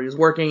 7th Cavalry is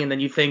working, and then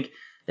you think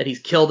that he's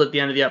killed at the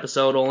end of the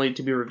episode only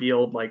to be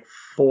revealed like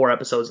 4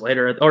 episodes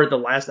later, or the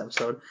last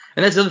episode.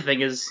 And that's the other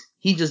thing is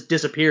he just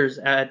disappears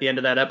at the end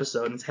of that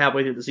episode, and it's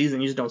halfway through the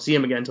season. You just don't see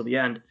him again until the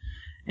end.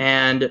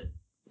 And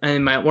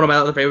one of my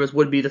other favorites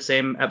would be the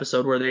same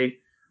episode where they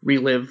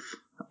relive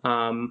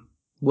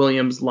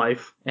William's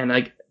life and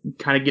like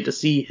kind of get to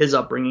see his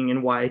upbringing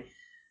and why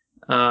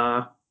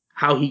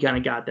how he kind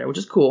of got there, which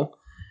is cool.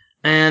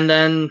 And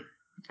then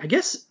I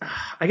guess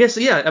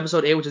yeah,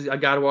 episode 8, which is A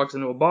God Walks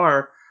Into a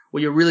Bar,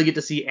 where you really get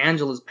to see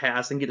Angela's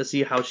past and get to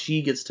see how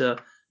she gets to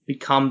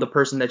become the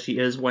person that she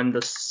is when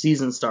the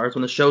season starts,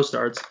 when the show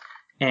starts,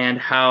 and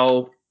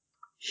how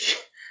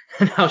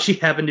she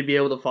happened to be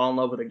able to fall in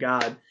love with a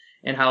god,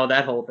 and how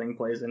that whole thing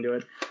plays into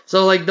it.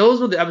 So like those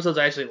were the episodes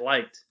I actually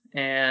liked,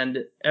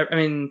 and I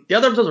mean the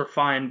other episodes were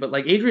fine, but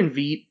like Adrian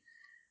Veidt,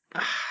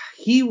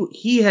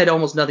 he had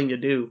almost nothing to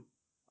do,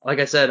 like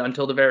I said,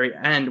 until the very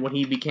end when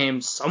he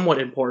became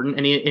somewhat important,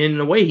 and in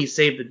a way he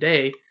saved the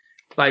day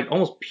by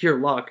almost pure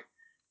luck.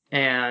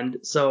 And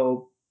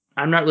so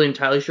I'm not really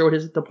entirely sure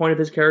what the point of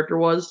his character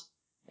was,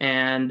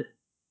 and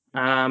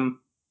I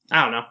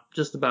don't know,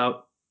 just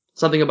about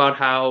something about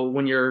how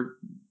when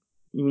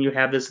you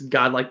have this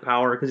godlike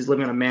power because he's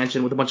living in a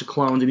mansion with a bunch of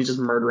clones and he's just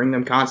murdering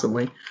them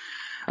constantly,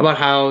 about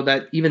how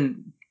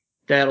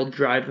that'll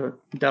drive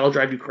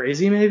you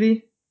crazy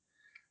maybe.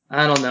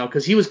 I don't know,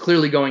 because he was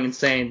clearly going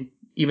insane,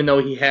 even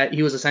though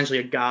he was essentially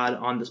a god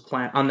on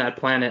that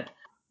planet.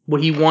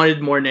 What he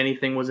wanted more than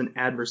anything was an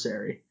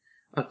adversary,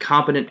 a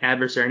competent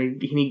adversary,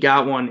 and he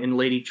got one in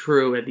Lady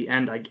True at the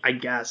end, I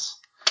guess.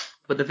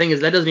 But the thing is,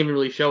 that doesn't even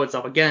really show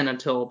itself again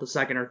until the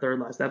second or third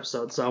last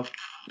episode. So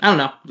I don't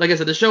know. Like I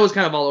said, the show was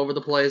kind of all over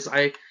the place.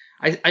 I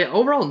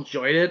overall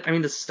enjoyed it. I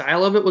mean, the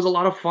style of it was a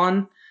lot of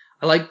fun.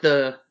 I like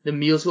the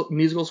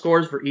musical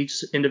scores for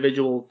each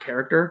individual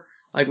character.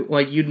 Like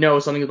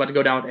something's about to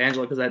go down with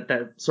Angela because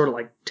that sort of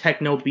like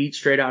techno beat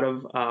straight out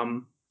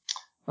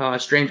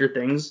of Stranger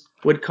Things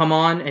would come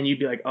on, and you'd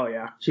be like, oh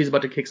yeah, she's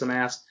about to kick some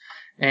ass.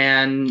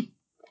 And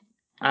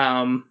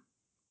yeah,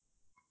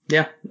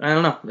 I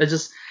don't know.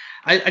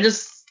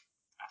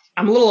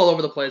 I'm a little all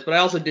over the place, but I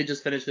also did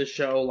just finish this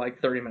show like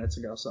 30 minutes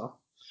ago, so.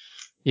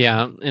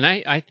 Yeah, and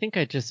I think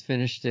I just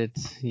finished it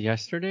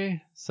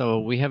yesterday, so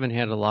we haven't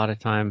had a lot of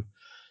time.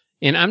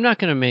 And I'm not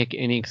going to make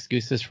any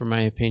excuses for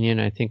my opinion.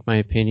 I think my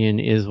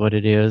opinion is what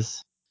it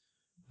is.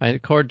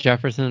 Cord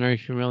Jefferson, are you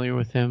familiar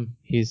with him?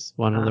 He's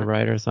one of the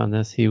writers on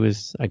this. He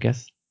was, I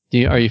guess.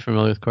 Are you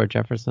familiar with Cord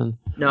Jefferson?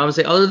 No, I would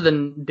say other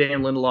than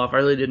Dan Lindelof,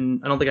 I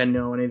don't think I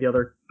know any of the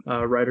other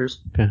writers.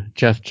 Okay.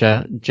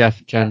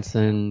 Jeff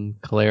Jensen,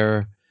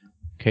 Claire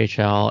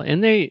Cachel,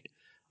 and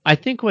I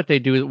think what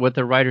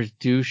the writers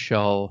do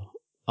show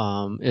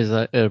is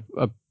a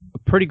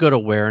pretty good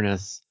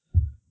awareness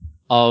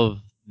of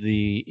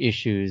the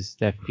issues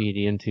that feed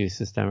into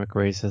systemic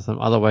racism.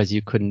 Otherwise,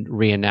 you couldn't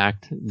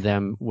reenact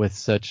them with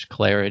such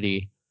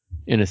clarity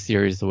in a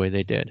series the way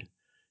they did.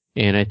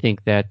 And I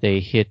think that they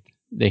hit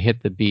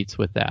the beats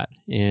with that,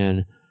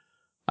 and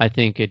I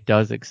think it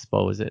does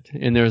expose it.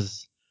 And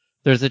there's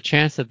a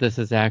chance that this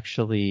is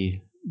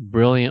actually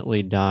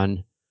brilliantly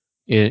done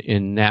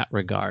in that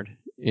regard,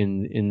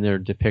 in their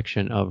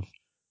depiction of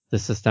the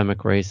systemic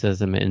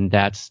racism in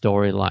that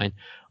storyline.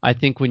 I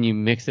think when you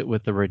mix it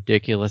with the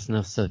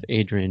ridiculousness of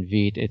Adrian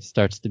Veidt, it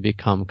starts to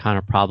become kind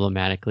of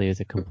problematically as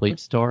a complete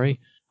story.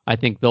 I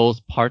think those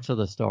parts of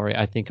the story,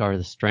 I think, are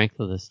the strength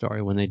of the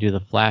story. When they do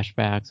the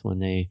flashbacks, when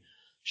they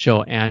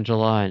show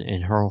Angela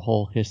and her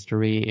whole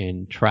history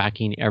and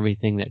tracking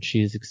everything that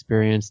she's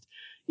experienced,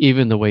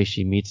 even the way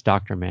she meets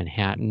Dr.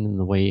 Manhattan and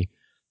the way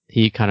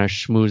he kind of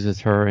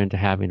schmoozes her into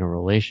having a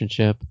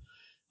relationship.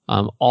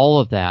 All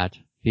of that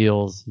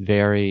feels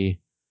very,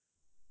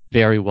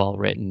 very well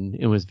written.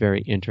 It was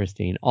very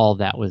interesting. All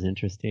that was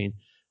interesting.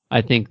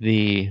 I think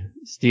the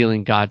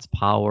stealing God's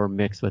power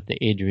mixed with the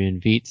Adrian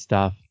Veidt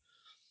stuff,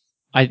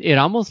 it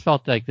almost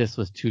felt like this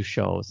was two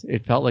shows.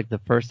 It felt like the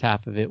first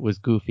half of it was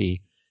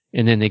goofy,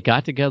 and then they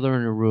got together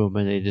in a room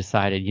and they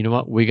decided, you know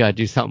what, we got to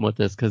do something with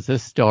this because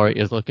this story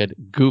is looking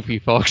goofy,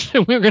 folks,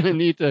 and we're going to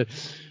need to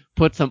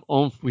put some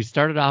oomph. We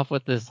started off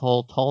with this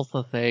whole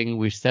Tulsa thing.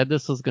 We said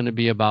this was going to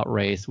be about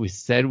race. We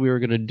said we were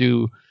going to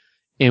do,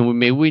 and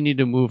maybe we need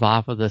to move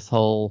off of this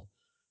whole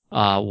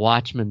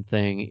Watchmen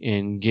thing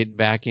and get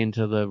back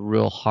into the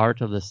real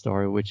heart of the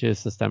story, which is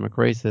systemic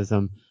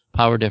racism,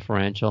 power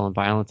differential, and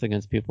violence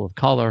against people of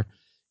color.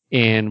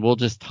 And we'll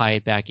just tie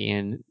it back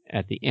in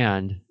at the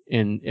end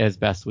in as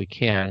best we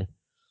can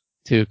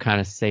to kind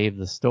of save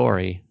the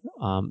story.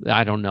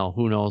 I don't know.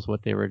 Who knows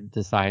what they were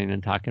deciding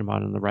and talking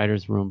about in the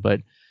writer's room,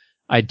 but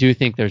I do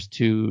think there's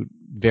two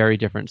very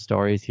different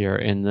stories here,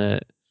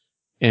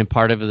 and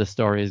part of the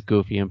story is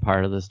goofy and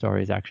part of the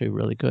story is actually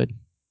really good.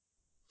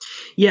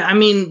 Yeah, I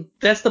mean,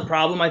 that's the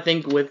problem, I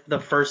think, with the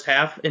first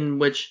half, in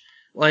which,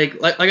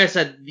 like I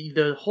said,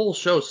 the whole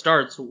show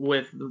starts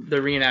with the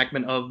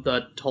reenactment of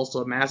the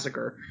Tulsa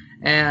massacre,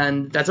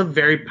 and that's a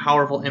very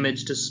powerful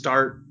image to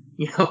start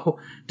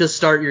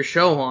your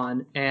show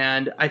on.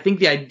 And I think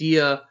the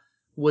idea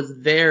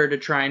was there to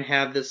try and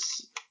have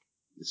this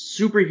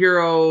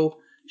superhero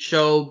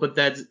show, but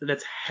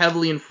that's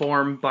heavily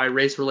informed by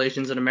race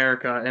relations in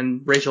America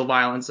and racial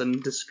violence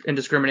and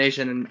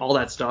discrimination and all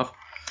that stuff.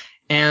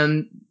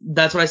 And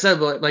that's what I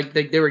said, like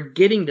they were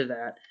getting to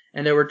that,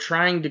 and they were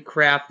trying to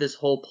craft this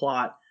whole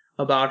plot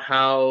about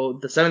how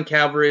the 7th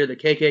Cavalry, or the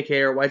KKK,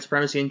 or white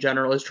supremacy in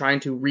general, is trying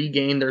to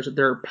regain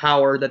their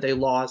power that they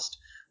lost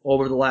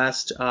over the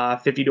last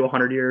 50 to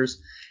 100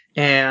 years,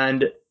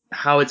 and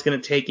how it's going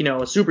to take, a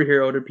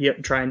superhero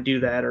to try and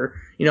do that, or,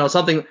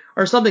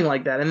 something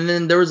like that. And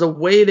then there was a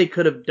way they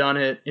could have done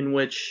it in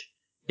which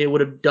it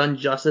would have done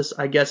justice,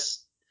 I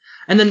guess.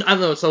 And then, I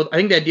don't know, so I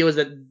think the idea was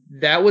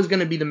that was going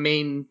to be the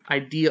main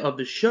idea of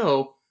the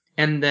show.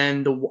 And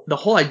then the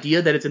whole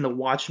idea that it's in the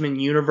Watchmen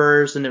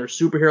universe and there are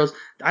superheroes,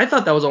 I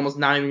thought that was almost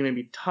not even going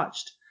to be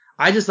touched.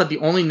 I just thought the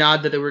only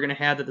nod that they were going to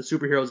have that the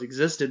superheroes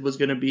existed was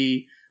going to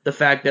be the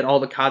fact that all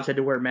the cops had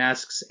to wear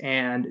masks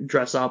and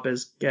dress up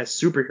as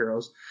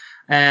superheroes.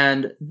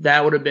 And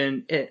that would have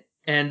been it.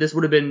 And this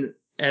would have been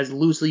as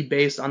loosely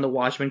based on the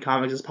Watchmen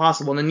comics as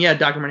possible. And then, yeah,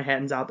 Dr.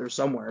 Manhattan's out there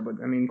somewhere. But,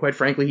 I mean, quite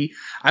frankly,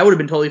 I would have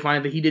been totally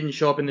fine if he didn't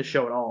show up in the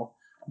show at all.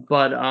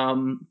 But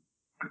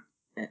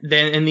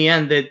then in the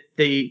end,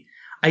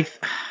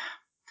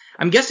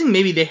 I'm guessing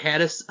maybe they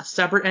had a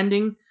separate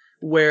ending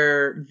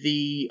where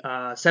the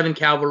 7th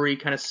Cavalry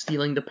kind of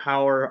stealing the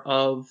power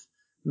of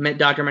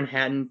Dr.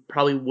 Manhattan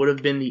probably would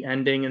have been the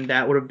ending, and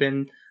that would have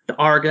been the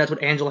arc, and that's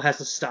what Angela has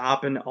to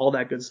stop and all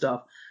that good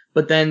stuff.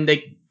 But then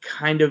they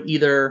kind of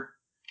either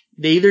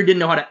didn't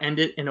know how to end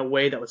it in a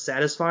way that was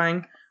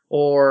satisfying,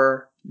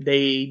 or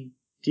they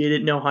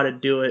didn't know how to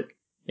do it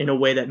in a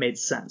way that made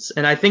sense.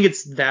 And I think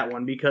it's that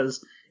one,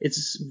 because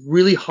it's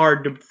really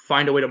hard to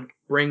find a way to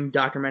bring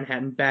Dr.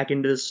 Manhattan back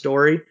into the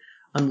story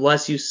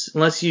unless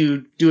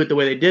you do it the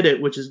way they did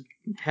it, which is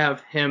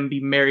have him be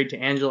married to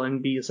Angela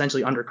and be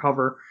essentially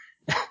undercover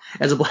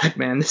as a black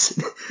man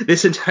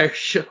this entire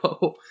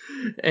show.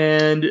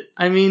 And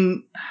I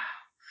mean,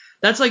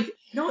 that's like,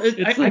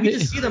 I can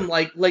just see them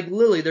like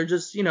Lily, they're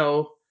just,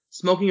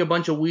 smoking a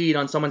bunch of weed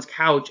on someone's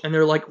couch, and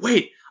they're like,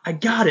 wait, I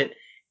got it.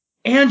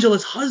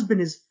 Angela's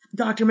husband is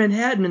Dr.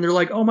 Manhattan, and they're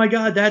like, oh my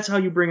god, that's how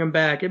you bring him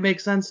back. It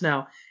makes sense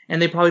now.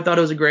 And they probably thought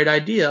it was a great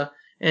idea,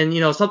 and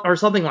or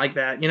something like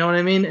that. You know what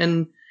I mean?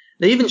 And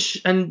they even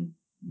and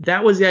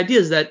that was the idea,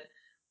 is that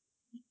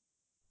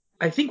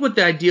I think what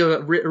the idea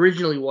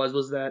originally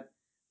was that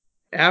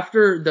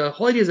after the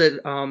whole idea is that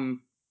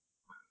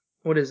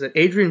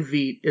Adrian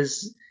Veidt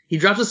he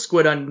drops a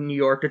squid on New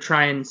York to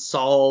try and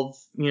solve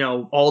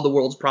all the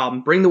world's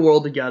problem, bring the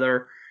world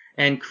together,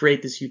 and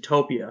create this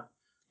utopia.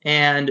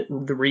 And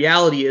the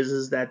reality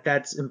is that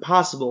that's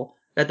impossible,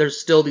 that there's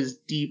still these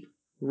deep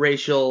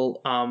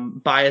racial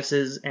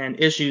biases and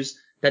issues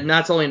that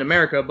not only in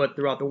America but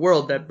throughout the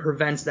world that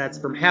prevents that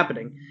from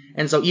happening.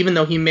 And so even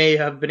though he may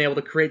have been able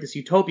to create this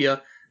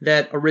utopia,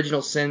 that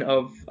original sin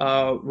of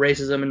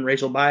racism and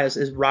racial bias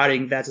is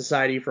rotting that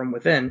society from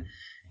within.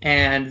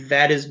 And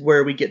that is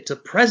where we get to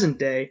present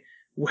day,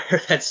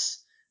 where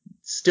that's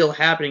still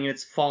happening and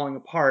it's falling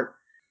apart.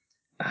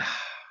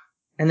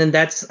 And then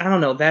that's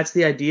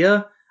the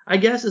idea, I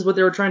guess, is what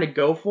they were trying to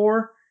go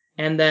for.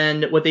 And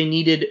then what they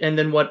needed, and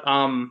then what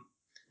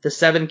the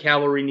 7th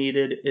Cavalry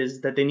needed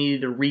is that they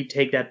needed to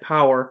retake that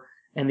power.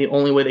 And the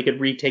only way they could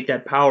retake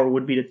that power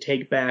would be to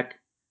take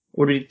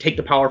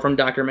the power from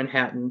Dr.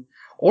 Manhattan.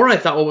 Or I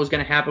thought what was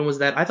going to happen was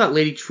that I thought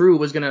Lady True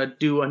was going to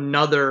do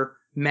another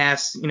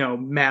mass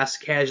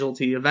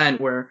casualty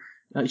event where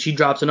she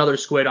drops another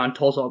squid on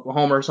Tulsa,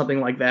 Oklahoma or something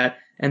like that,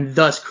 and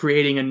thus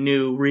creating a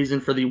new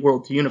reason for the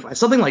world to unify.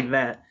 Something like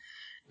that.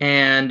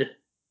 And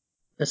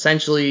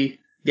essentially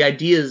the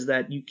idea is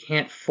that you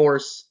can't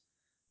force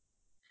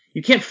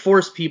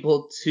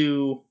people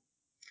to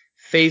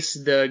face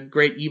the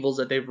great evils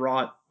that they've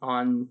wrought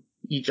on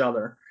each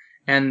other,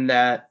 and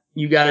that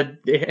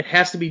it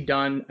has to be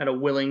done at a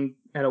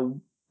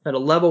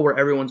level where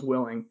everyone's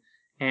willing,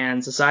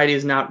 and society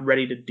is not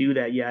ready to do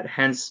that yet,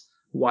 hence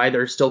why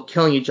they're still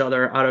killing each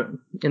other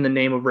in the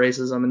name of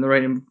racism, in the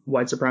name of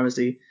white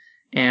supremacy,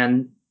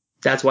 and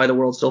that's why the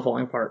world's still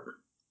falling apart.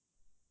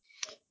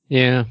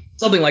 Yeah.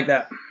 Something like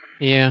that.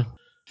 Yeah.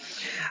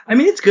 I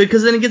mean, it's good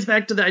because then it gets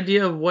back to the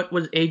idea of what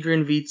was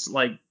Adrian Veidt's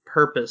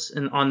purpose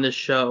on this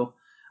show.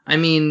 I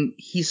mean,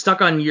 he's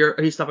stuck on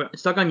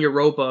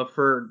Europa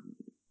for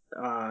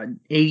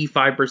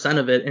 85%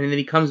 of it, and then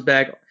he comes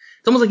back.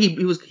 It's almost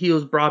like he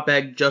was brought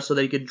back just so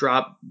that he could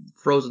drop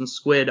frozen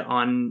squid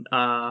on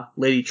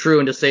Lady True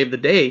and to save the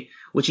day,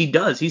 which he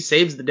does. He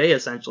saves the day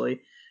essentially.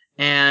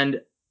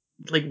 And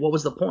what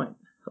was the point?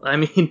 I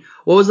mean,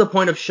 what was the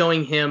point of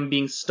showing him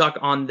being stuck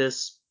on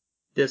this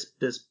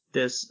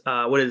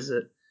what is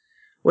it?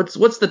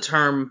 What's the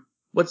term?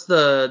 What's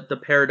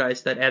the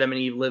paradise that Adam and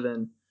Eve live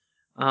in?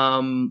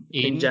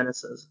 In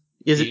Genesis.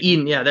 Is it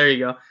Eden? Yeah, there you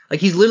go.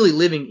 He's literally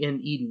living in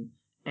Eden,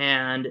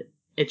 and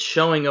it's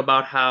showing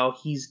about how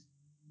he's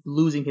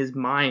losing his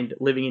mind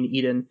living in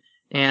Eden.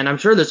 And I'm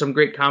sure there's some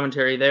great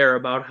commentary there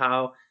about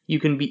how you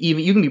can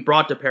be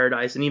brought to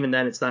paradise, and even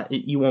then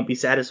you won't be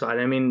satisfied.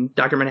 I mean,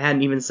 Dr.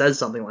 Manhattan even says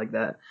something like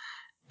that.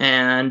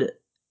 And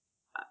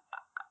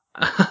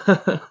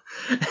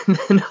and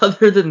then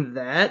other than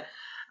that,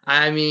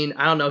 I mean,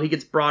 I don't know, he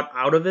gets brought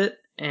out of it,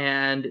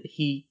 and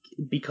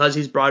because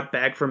he's brought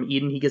back from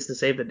Eden, he gets to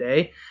save the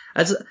day.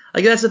 That's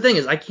the thing,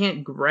 is I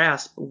can't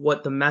grasp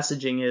what the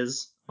messaging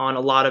is on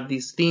a lot of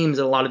these themes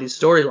and a lot of these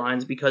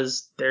storylines,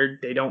 because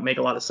they don't make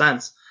a lot of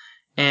sense.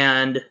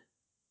 And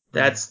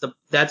that's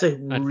a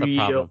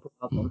real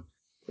problem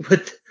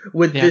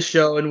with this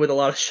show and with a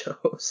lot of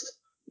shows.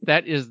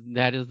 That is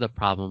the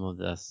problem of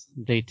this.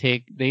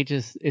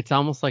 It's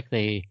almost like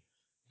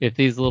if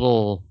these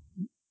little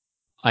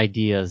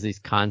ideas, these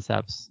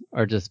concepts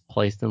are just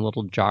placed in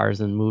little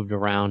jars and moved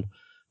around,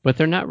 but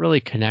they're not really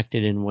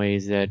connected in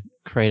ways that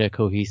create a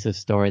cohesive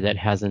story that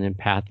has an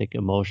empathic,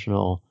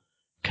 emotional,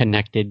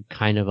 connected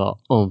kind of a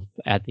oomph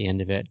at the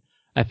end of it.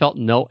 I felt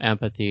no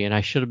empathy, and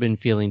I should have been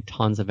feeling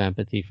tons of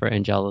empathy for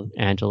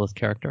Angela's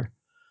character.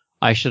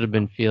 I should have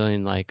been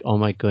feeling like, oh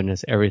my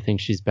goodness, everything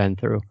she's been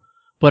through.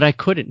 But I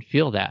couldn't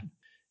feel that.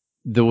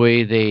 The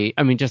way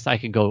I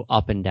could go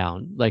up and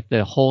down.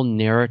 The whole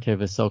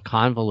narrative is so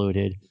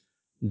convoluted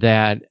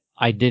that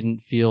I didn't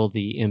feel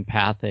the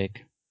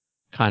empathic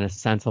kind of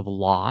sense of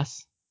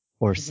loss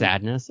or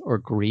sadness or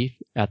grief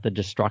at the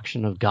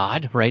destruction of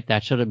God, right?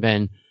 That should have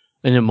been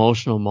an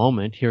emotional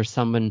moment. Here's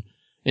an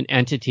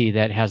entity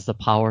that has the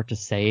power to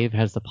save,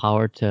 has the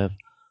power to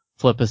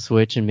flip a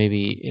switch and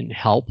maybe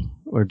help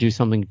or do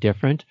something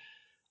different.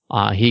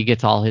 He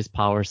gets all his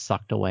powers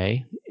sucked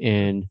away.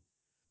 And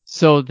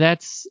so there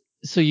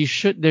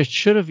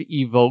should have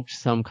evoked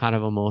some kind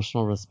of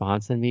emotional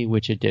response in me,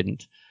 which it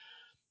didn't.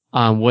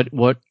 What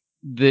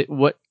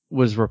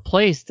was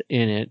replaced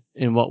in it,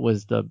 and what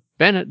was the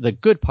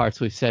good parts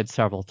we've said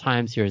several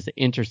times here, is the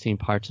interesting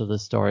parts of the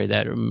story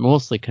that are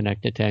mostly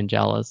connected to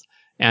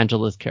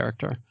Angela's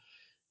character.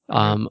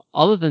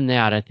 Other than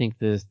that, I think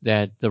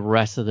that the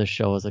rest of the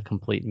show is a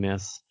complete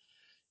miss.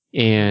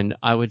 And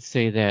I would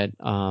say that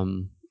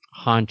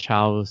Han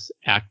Chau's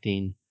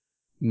acting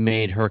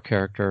made her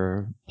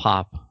character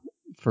pop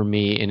for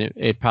me, and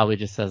it probably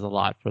just says a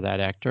lot for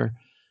that actor,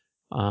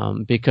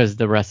 because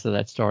the rest of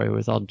that story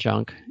was all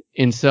junk.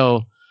 And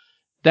so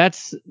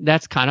that's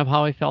kind of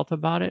how I felt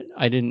about it.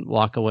 I didn't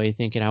walk away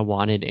thinking I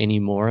wanted any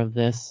more of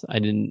this. I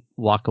didn't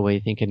walk away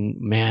thinking,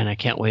 man, I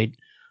can't wait.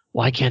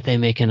 Why can't they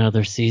make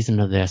another season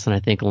of this? And I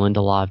think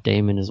Lindelof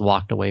Damon has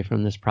walked away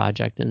from this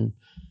project and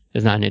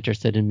is not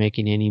interested in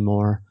making any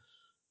more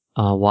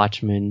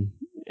Watchmen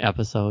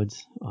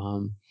episodes.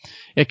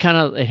 It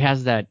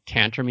has that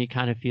tantrumy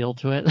kind of feel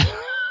to it.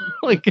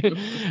 Like, and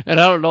I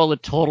don't know the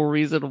total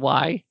reason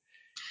why.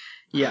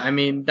 Yeah, I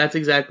mean,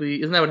 isn't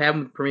that what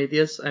happened with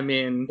Prometheus? I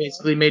mean,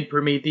 basically made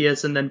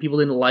Prometheus and then people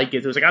didn't like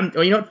it. So it was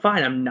like, you know what,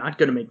 fine, I'm not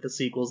going to make the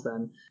sequels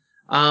then.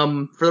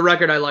 For the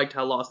record, I liked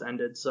how Lost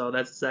ended, so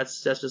that's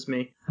just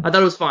me. I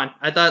thought it was fine.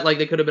 I thought, like,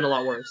 they could have been a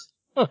lot worse.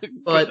 But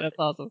that's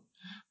awesome.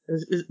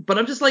 But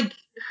I'm just like,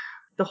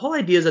 the whole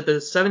idea is that the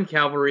 7th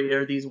Cavalry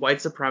are these white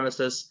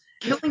supremacists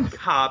killing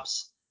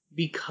cops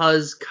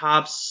because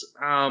cops,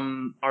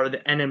 are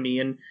the enemy.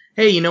 And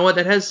hey, you know what,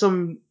 that has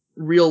some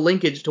real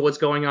linkage to what's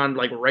going on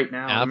like right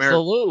now in America.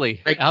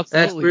 Absolutely. Like,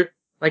 Absolutely.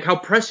 like how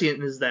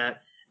prescient is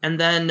that? And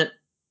then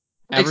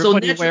like,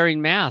 everybody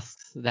wearing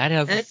masks. That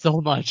has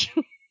so much.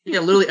 Yeah,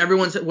 literally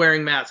everyone's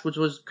wearing masks, which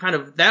was kind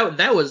of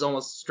that was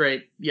almost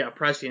straight, yeah,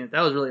 prescient.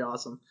 That was really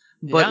awesome.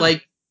 But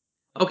like,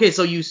 okay,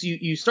 so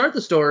you start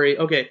the story.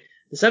 Okay,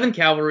 the 7th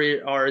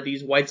Cavalry are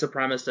these white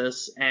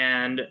supremacists,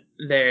 and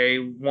they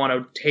want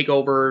to take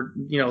over,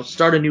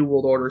 start a new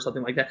world order or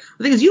something like that.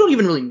 The thing is, you don't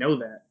even really know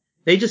that.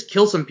 They just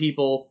kill some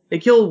people. They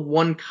kill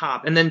one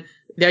cop, and then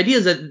the idea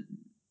is that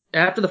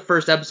after the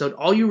first episode,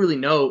 all you really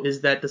know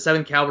is that the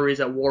 7th Cavalry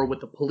is at war with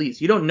the police.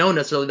 You don't know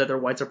necessarily that they're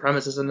white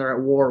supremacists and they're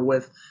at war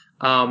with,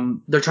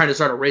 they're trying to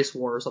start a race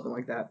war or something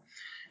like that.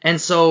 And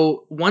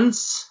so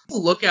once the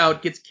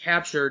Lookout gets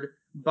captured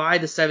by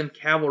the 7th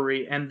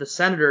Cavalry and the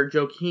Senator,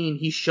 Joe Keane,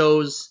 he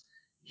starts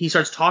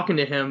talking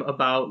to him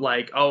about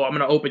like, oh, I'm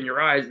going to open your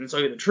eyes and show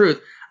you the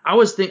truth. I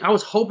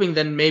was hoping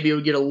then maybe it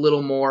would get a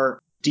little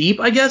more deep,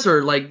 I guess,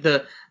 or like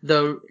the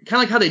kind of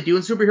like how they do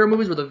in superhero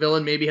movies where the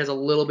villain maybe has a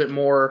little bit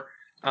more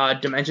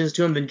dimensions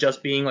to him than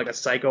just being like a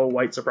psycho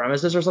white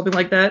supremacist or something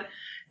like that.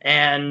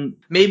 And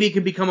maybe it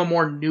could become a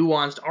more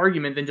nuanced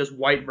argument than just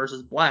white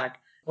versus black.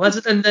 Well,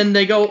 and then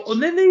they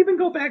even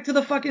go back to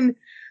the fucking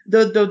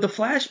the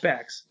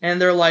flashbacks,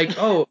 and they're like,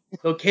 oh,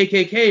 the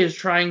KKK is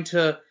trying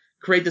to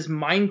create this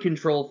mind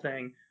control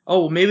thing.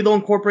 Oh, maybe they'll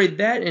incorporate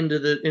that into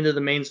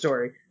the main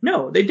story.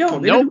 No, they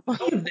don't. They don't do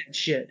any of that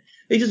shit.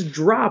 They just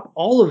drop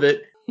all of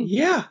it.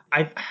 Yeah,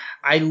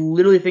 I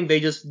literally think they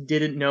just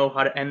didn't know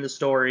how to end the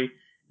story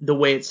the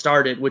way it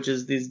started, which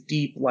is this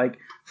deep, like,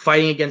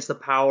 fighting against the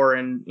power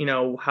and,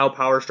 how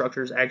power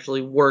structures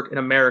actually work in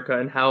America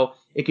and how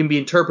it can be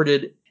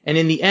interpreted. And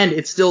in the end,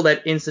 it's still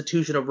that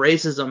institution of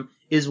racism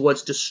is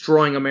what's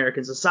destroying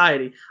American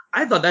society.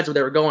 I thought that's where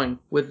they were going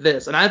with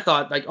this. And I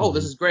thought, like, oh,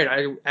 this is great.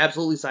 I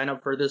absolutely sign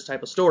up for this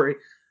type of story.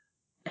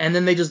 And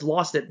then they just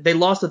lost it. They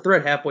lost the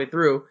thread halfway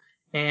through.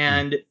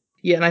 And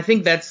yeah, and I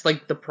think that's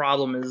like the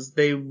problem is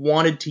they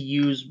wanted to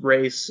use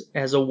race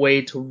as a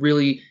way to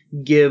really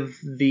give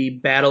the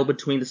battle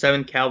between the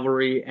 7th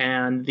Cavalry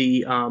and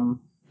the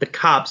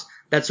cops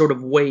that sort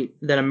of weight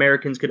that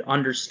Americans could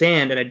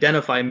understand and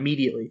identify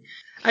immediately.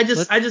 I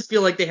just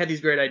feel like they had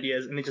these great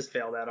ideas and they just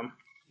failed at them.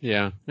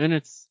 Yeah, and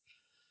it's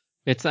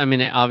I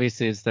mean,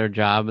 obviously it's their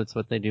job. It's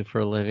what they do for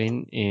a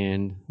living,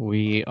 and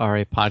we are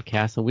a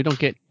podcast, and we don't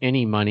get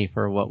any money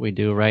for what we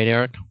do, right,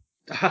 Eric?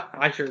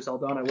 I sure as hell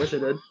don't. I wish I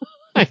did.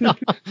 I know.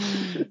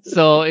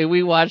 So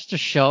we watched a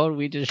show and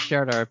we just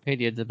shared our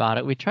opinions about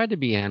it. We tried to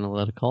be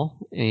analytical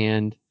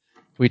and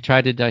we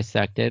tried to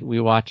dissect it. We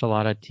watch a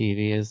lot of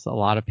TV, as a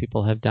lot of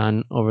people have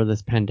done over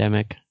this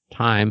pandemic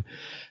time.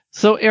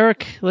 So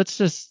Eric, let's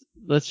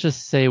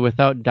just say,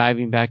 without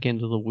diving back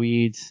into the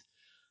weeds,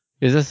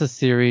 is this a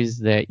series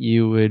that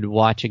you would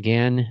watch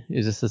again?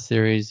 Is this a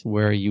series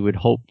where you would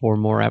hope for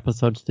more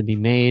episodes to be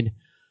made?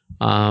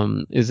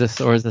 Is this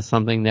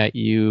something that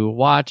you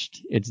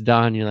watched, it's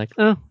done, you're like,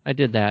 oh, I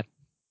did that?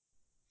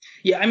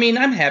 Yeah, I mean,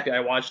 I'm happy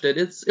I watched it.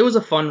 It was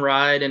a fun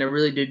ride, and it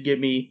really did get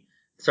me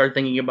start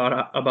thinking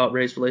about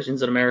race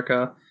relations in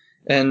America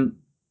and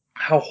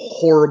how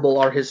horrible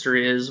our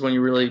history is when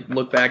you really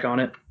look back on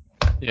it.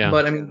 Yeah.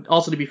 But I mean,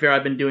 also to be fair,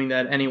 I've been doing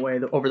that anyway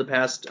over the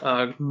past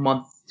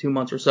month, 2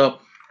 months or so.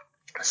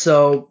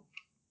 So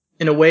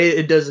in a way,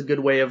 it does a good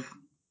way of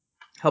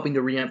helping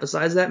to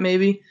reemphasize that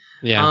maybe.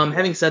 Yeah.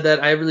 Having said that,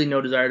 I have really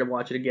no desire to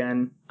watch it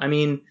again. I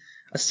mean,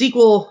 a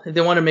sequel, if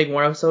they want to make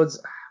more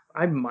episodes,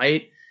 I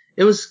might.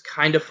 It was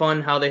kind of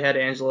fun how they had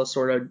Angela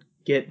sort of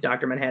get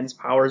Dr. Manhattan's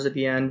powers at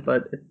the end,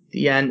 but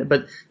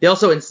they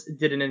also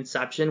did an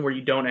Inception where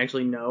you don't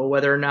actually know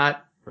whether or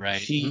not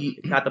she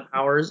got the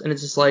powers, and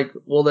it's just like,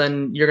 well,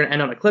 then you're going to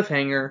end on a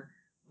cliffhanger,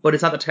 but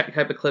it's not the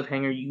type of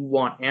cliffhanger you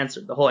want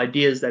answered. The whole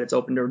idea is that it's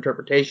open to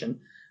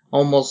interpretation,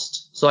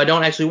 almost. So I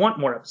don't actually want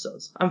more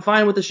episodes. I'm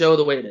fine with the show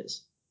the way it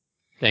is.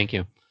 Thank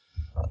you.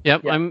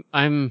 Yep, yeah.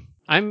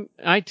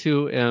 I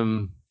too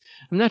am.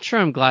 I'm not sure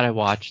I'm glad I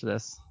watched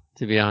this,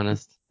 to be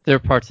honest. There are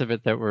parts of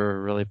it that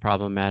were really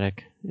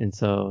problematic, and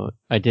so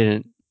I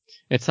didn't.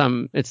 It's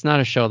not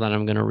a show that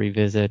I'm going to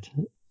revisit.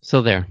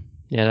 So there.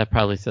 Yeah, that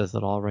probably says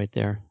it all right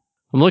there.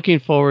 I'm looking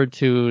forward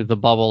to the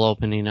bubble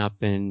opening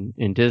up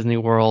in Disney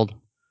World.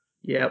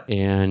 Yep.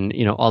 And,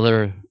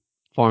 other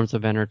forms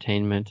of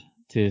entertainment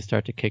to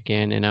start to kick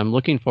in. And I'm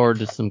looking forward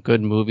to some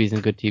good movies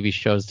and good TV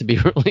shows to be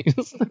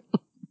released.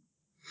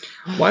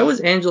 Why was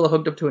Angela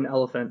hooked up to an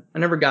elephant? I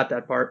never got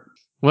that part.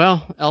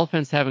 Well,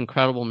 elephants have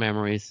incredible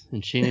memories,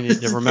 and she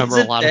needed to remember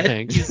a lot of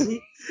things.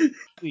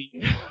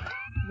 movie.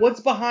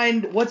 What's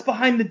behind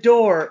the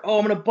door? Oh,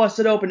 I'm gonna bust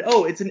it open.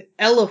 Oh, it's an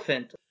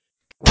elephant.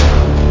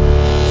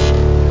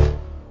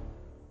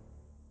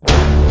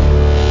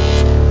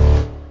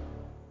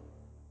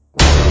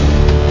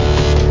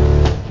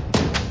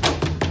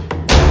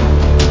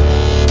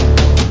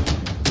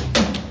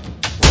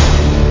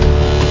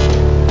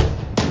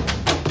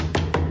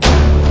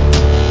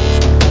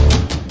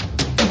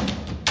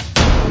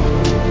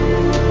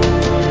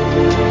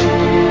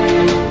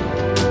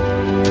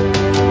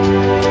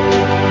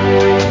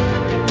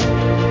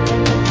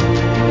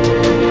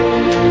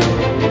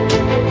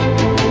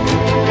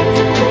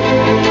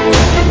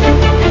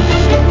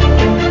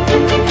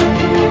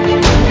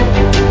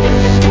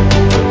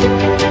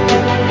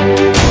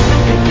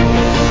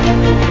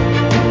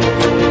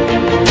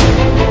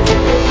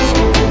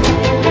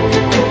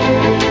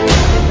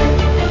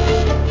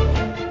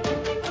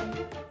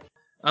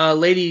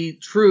 Lady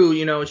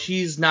True,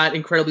 she's not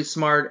incredibly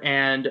smart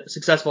and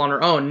successful on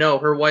her own. No,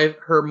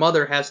 her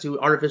mother has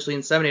to artificially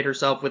inseminate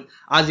herself with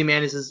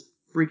Ozymandias'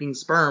 freaking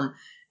sperm,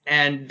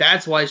 and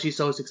that's why she's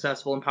so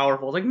successful and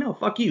powerful. It's like, no,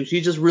 fuck you.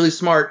 She's just really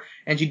smart,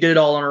 and she did it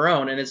all on her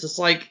own, and it's just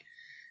like,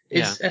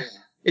 it's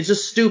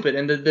just stupid,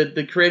 and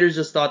the creators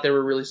just thought they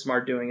were really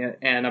smart doing it,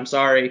 and I'm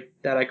sorry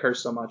that I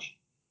cursed so much.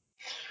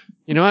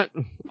 You know what?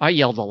 I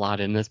yelled a lot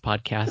in this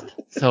podcast,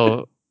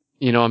 so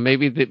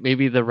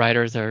maybe the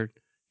writers are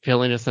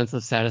feeling a sense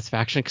of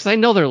satisfaction because I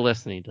know they're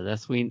listening to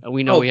this. We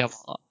know we have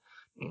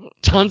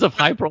tons of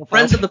high profile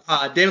friends of the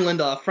pod. David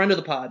Lindelof, friend of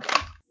the pod.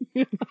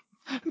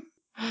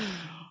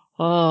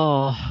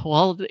 Oh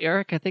well,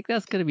 Eric, I think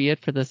that's going to be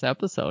it for this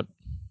episode.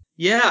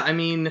 Yeah, I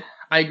mean,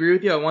 I agree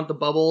with you. I want the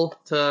bubble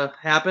to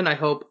happen. I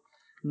hope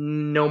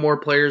no more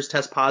players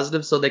test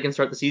positive so they can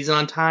start the season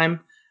on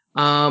time.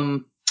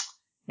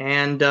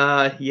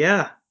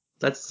 Yeah,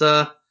 let's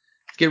mark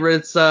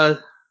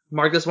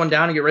this one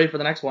down and get ready for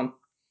the next one.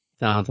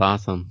 Sounds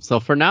awesome. So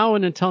for now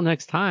and until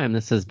next time,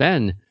 this has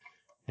been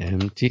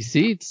Empty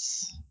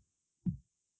Seats.